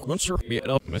the show concert bit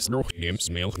up Mr. James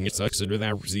smelling it sucks under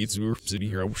that receipts were city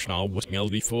hero snow was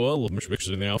held before of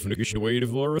mixture the alpha negotiate away to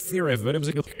for a theory of it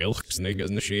a kill snake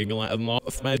in the shaggy and lot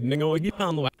of maddening away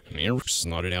upon the Eric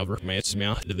snotted out made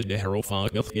smell to the hero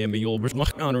fog of game be old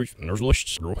much honor and there's lush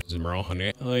strokes and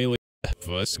I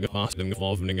First, the past and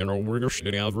evolving in our workers,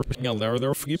 the other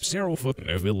there keep zero foot,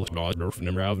 and a village god, or from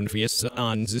the raven face,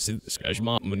 and this is the sketch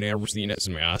map, when never seen it,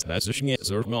 some ass, that's a shit,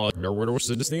 sir, not, there were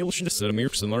also the snail, she said,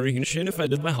 American, and Larry, and she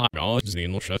offended by hot gods, the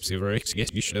English ships, ever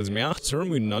excuse you, as me, sir,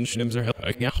 we none shims are help,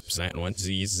 gaps, and one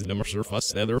sees the mercer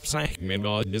fuss, the other psych, man,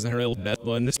 god, doesn't her ill death,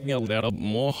 and the scale that up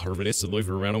more, but it's a live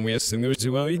around away, and there's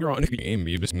two you're on a game,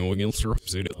 be this no against her,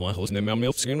 so that was no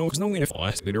milk, skin, no, if I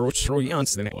asked the road, throw you on,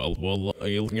 well,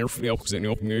 I'll hear for else in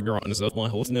open your garden is my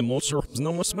host and most serves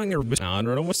no more smanger but I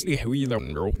don't know see how either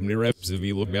open the reps if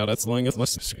you look at it's long as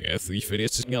less if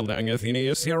it's yelling at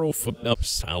the zero foot up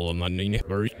salon and in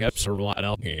bird caps or light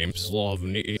up games love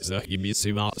and it's a you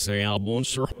see about say album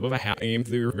sir but I have aim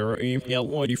through your aim yeah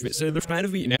what if it's the trying to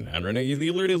beat and I don't know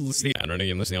the little see I don't know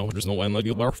in the sound there's no one like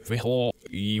you bar for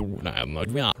you I'm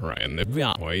not right and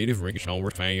the wait if Rick show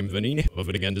we're fame vanini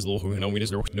but again there's little who know we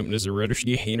is a reddish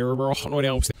hainer or what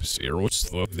else zero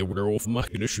stuff the water off my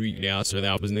the street yeah so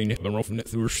that was named but often it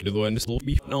through the one this little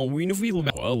beef now we know feel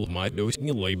about well my dose in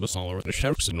labor all the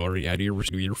sharks and or idea was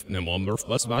we the number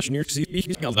plus bash near see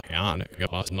because got the hand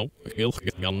got no he'll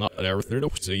get not there third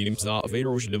up see himself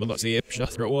vader was develop see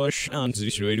just wash and the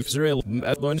straight of Israel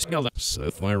at one scale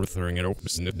so fire throwing it open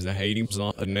snips a hate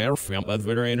himself and there found that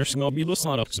very interesting I'll be the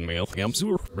side of some mail cam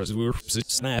sewer reservoir sit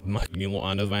snap my new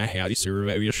on the how you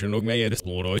survey you should know me this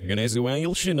blood organize the way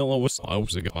you'll know was I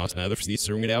was a past another see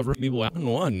serving it ever people out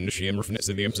one shame for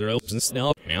the Israel and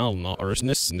snap now not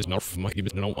earnestness and there's not from my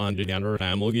keep no on the down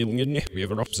time looking in we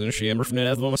have ups and shame for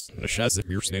the ones the shots if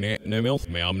you're staying at no milk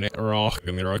may I'm net rock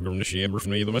and they're going to shame for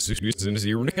me the message is in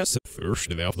zero to cast first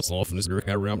the office off and is direct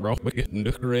around rock but getting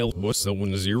the rail was so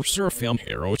when the zero surf film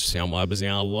hero sound like as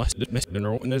I lost it missed the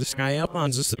road in the sky up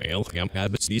on the mail camp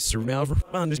habits these survivor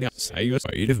found got say you say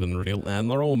even real and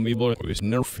their own me boy was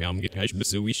nerf film get cash but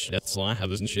so we that's why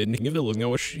have isn't shit give it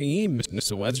no shame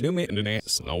so what's do me in the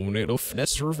snow it off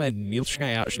that's survey Neil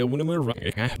sky out show when we're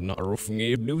right I have not roofing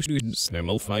a new students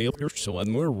no fail so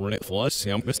and we're run it for us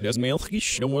campus does mail he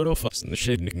show it off us in the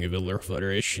shit give it their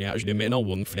flutter shout them in a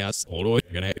one fast although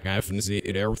gonna have and see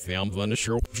it everything on the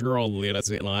show all that's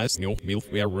it last you will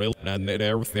be real and that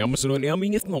everything so I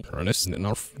mean it's not earnest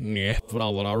enough yeah for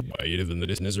all our bite in the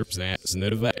business or that's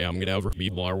not of I'm gonna ever be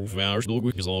bar hours look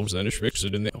because all of a fix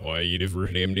it in the way you for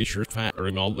him t-shirt fat or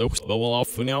all those bubble off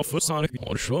for now for Sonic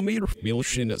on show me real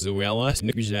shit as well as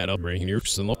Nicky that up bring your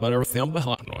son up at everything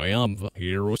behind I am the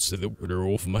hero to the water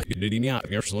off my did not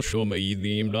there's no show me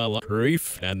the dollar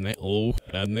reef and that low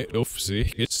and that off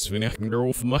see it's when I can go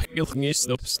off my killing is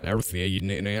stuff everything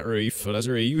in that reef as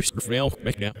I used to fail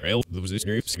back down rail there was this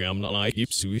reef scam not like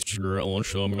keep switch girl on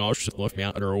show me all shit left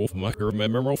out or off my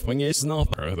remember off when it's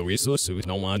not the way so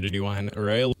no one to do on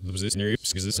rail there was this reef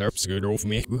because it's up good off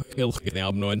me kill get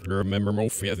out no and remember more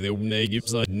for the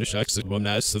negatives in the shacks when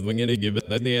that's something to give it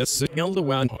that they signal the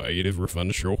one I did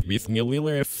refund show beef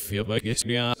nearly if you like it's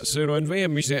yeah so on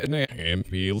me set and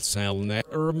peel sal net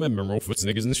remember more for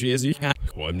niggas and she is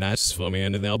I'm nice for me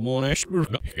and the album I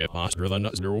get faster than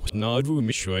that's the not do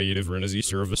me show you different as he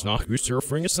service not who's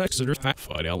surfing a sex or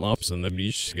fight out laps and the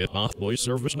beach get off boy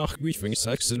service not weaving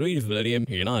sex and leave that him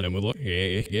here on him look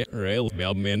yeah get rail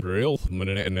bell man rail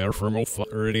minute and there from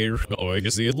there oh I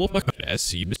guess it look like that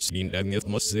see but seen that it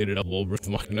must say it up over the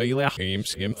McNeil game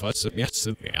skim fast yes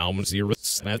the album zero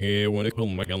snap when it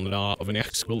come like on the of an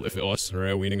school if it was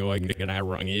winning going to get out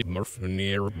wrong it murph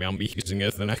near bambi using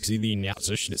it the next the net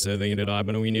session so they ended up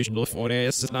in initial for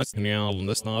it's not now and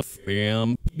the stuff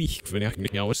beak for the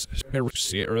house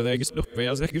percent or they get look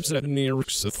as if said near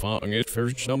so far it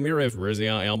first no mirror as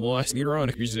I am last year on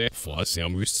who's a floss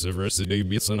I'm used to versus the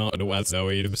beats not the what's that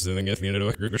way to sitting at the end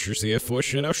of the see a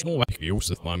push national like use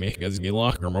of my make as get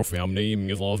lock or more family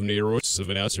involved near roots of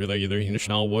an answer that either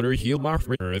national water heal bar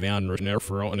or the under near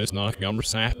for on is not gummer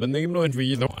sap and they know and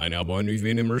we though I know one we've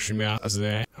been immersion as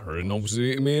that or no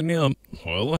see me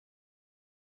well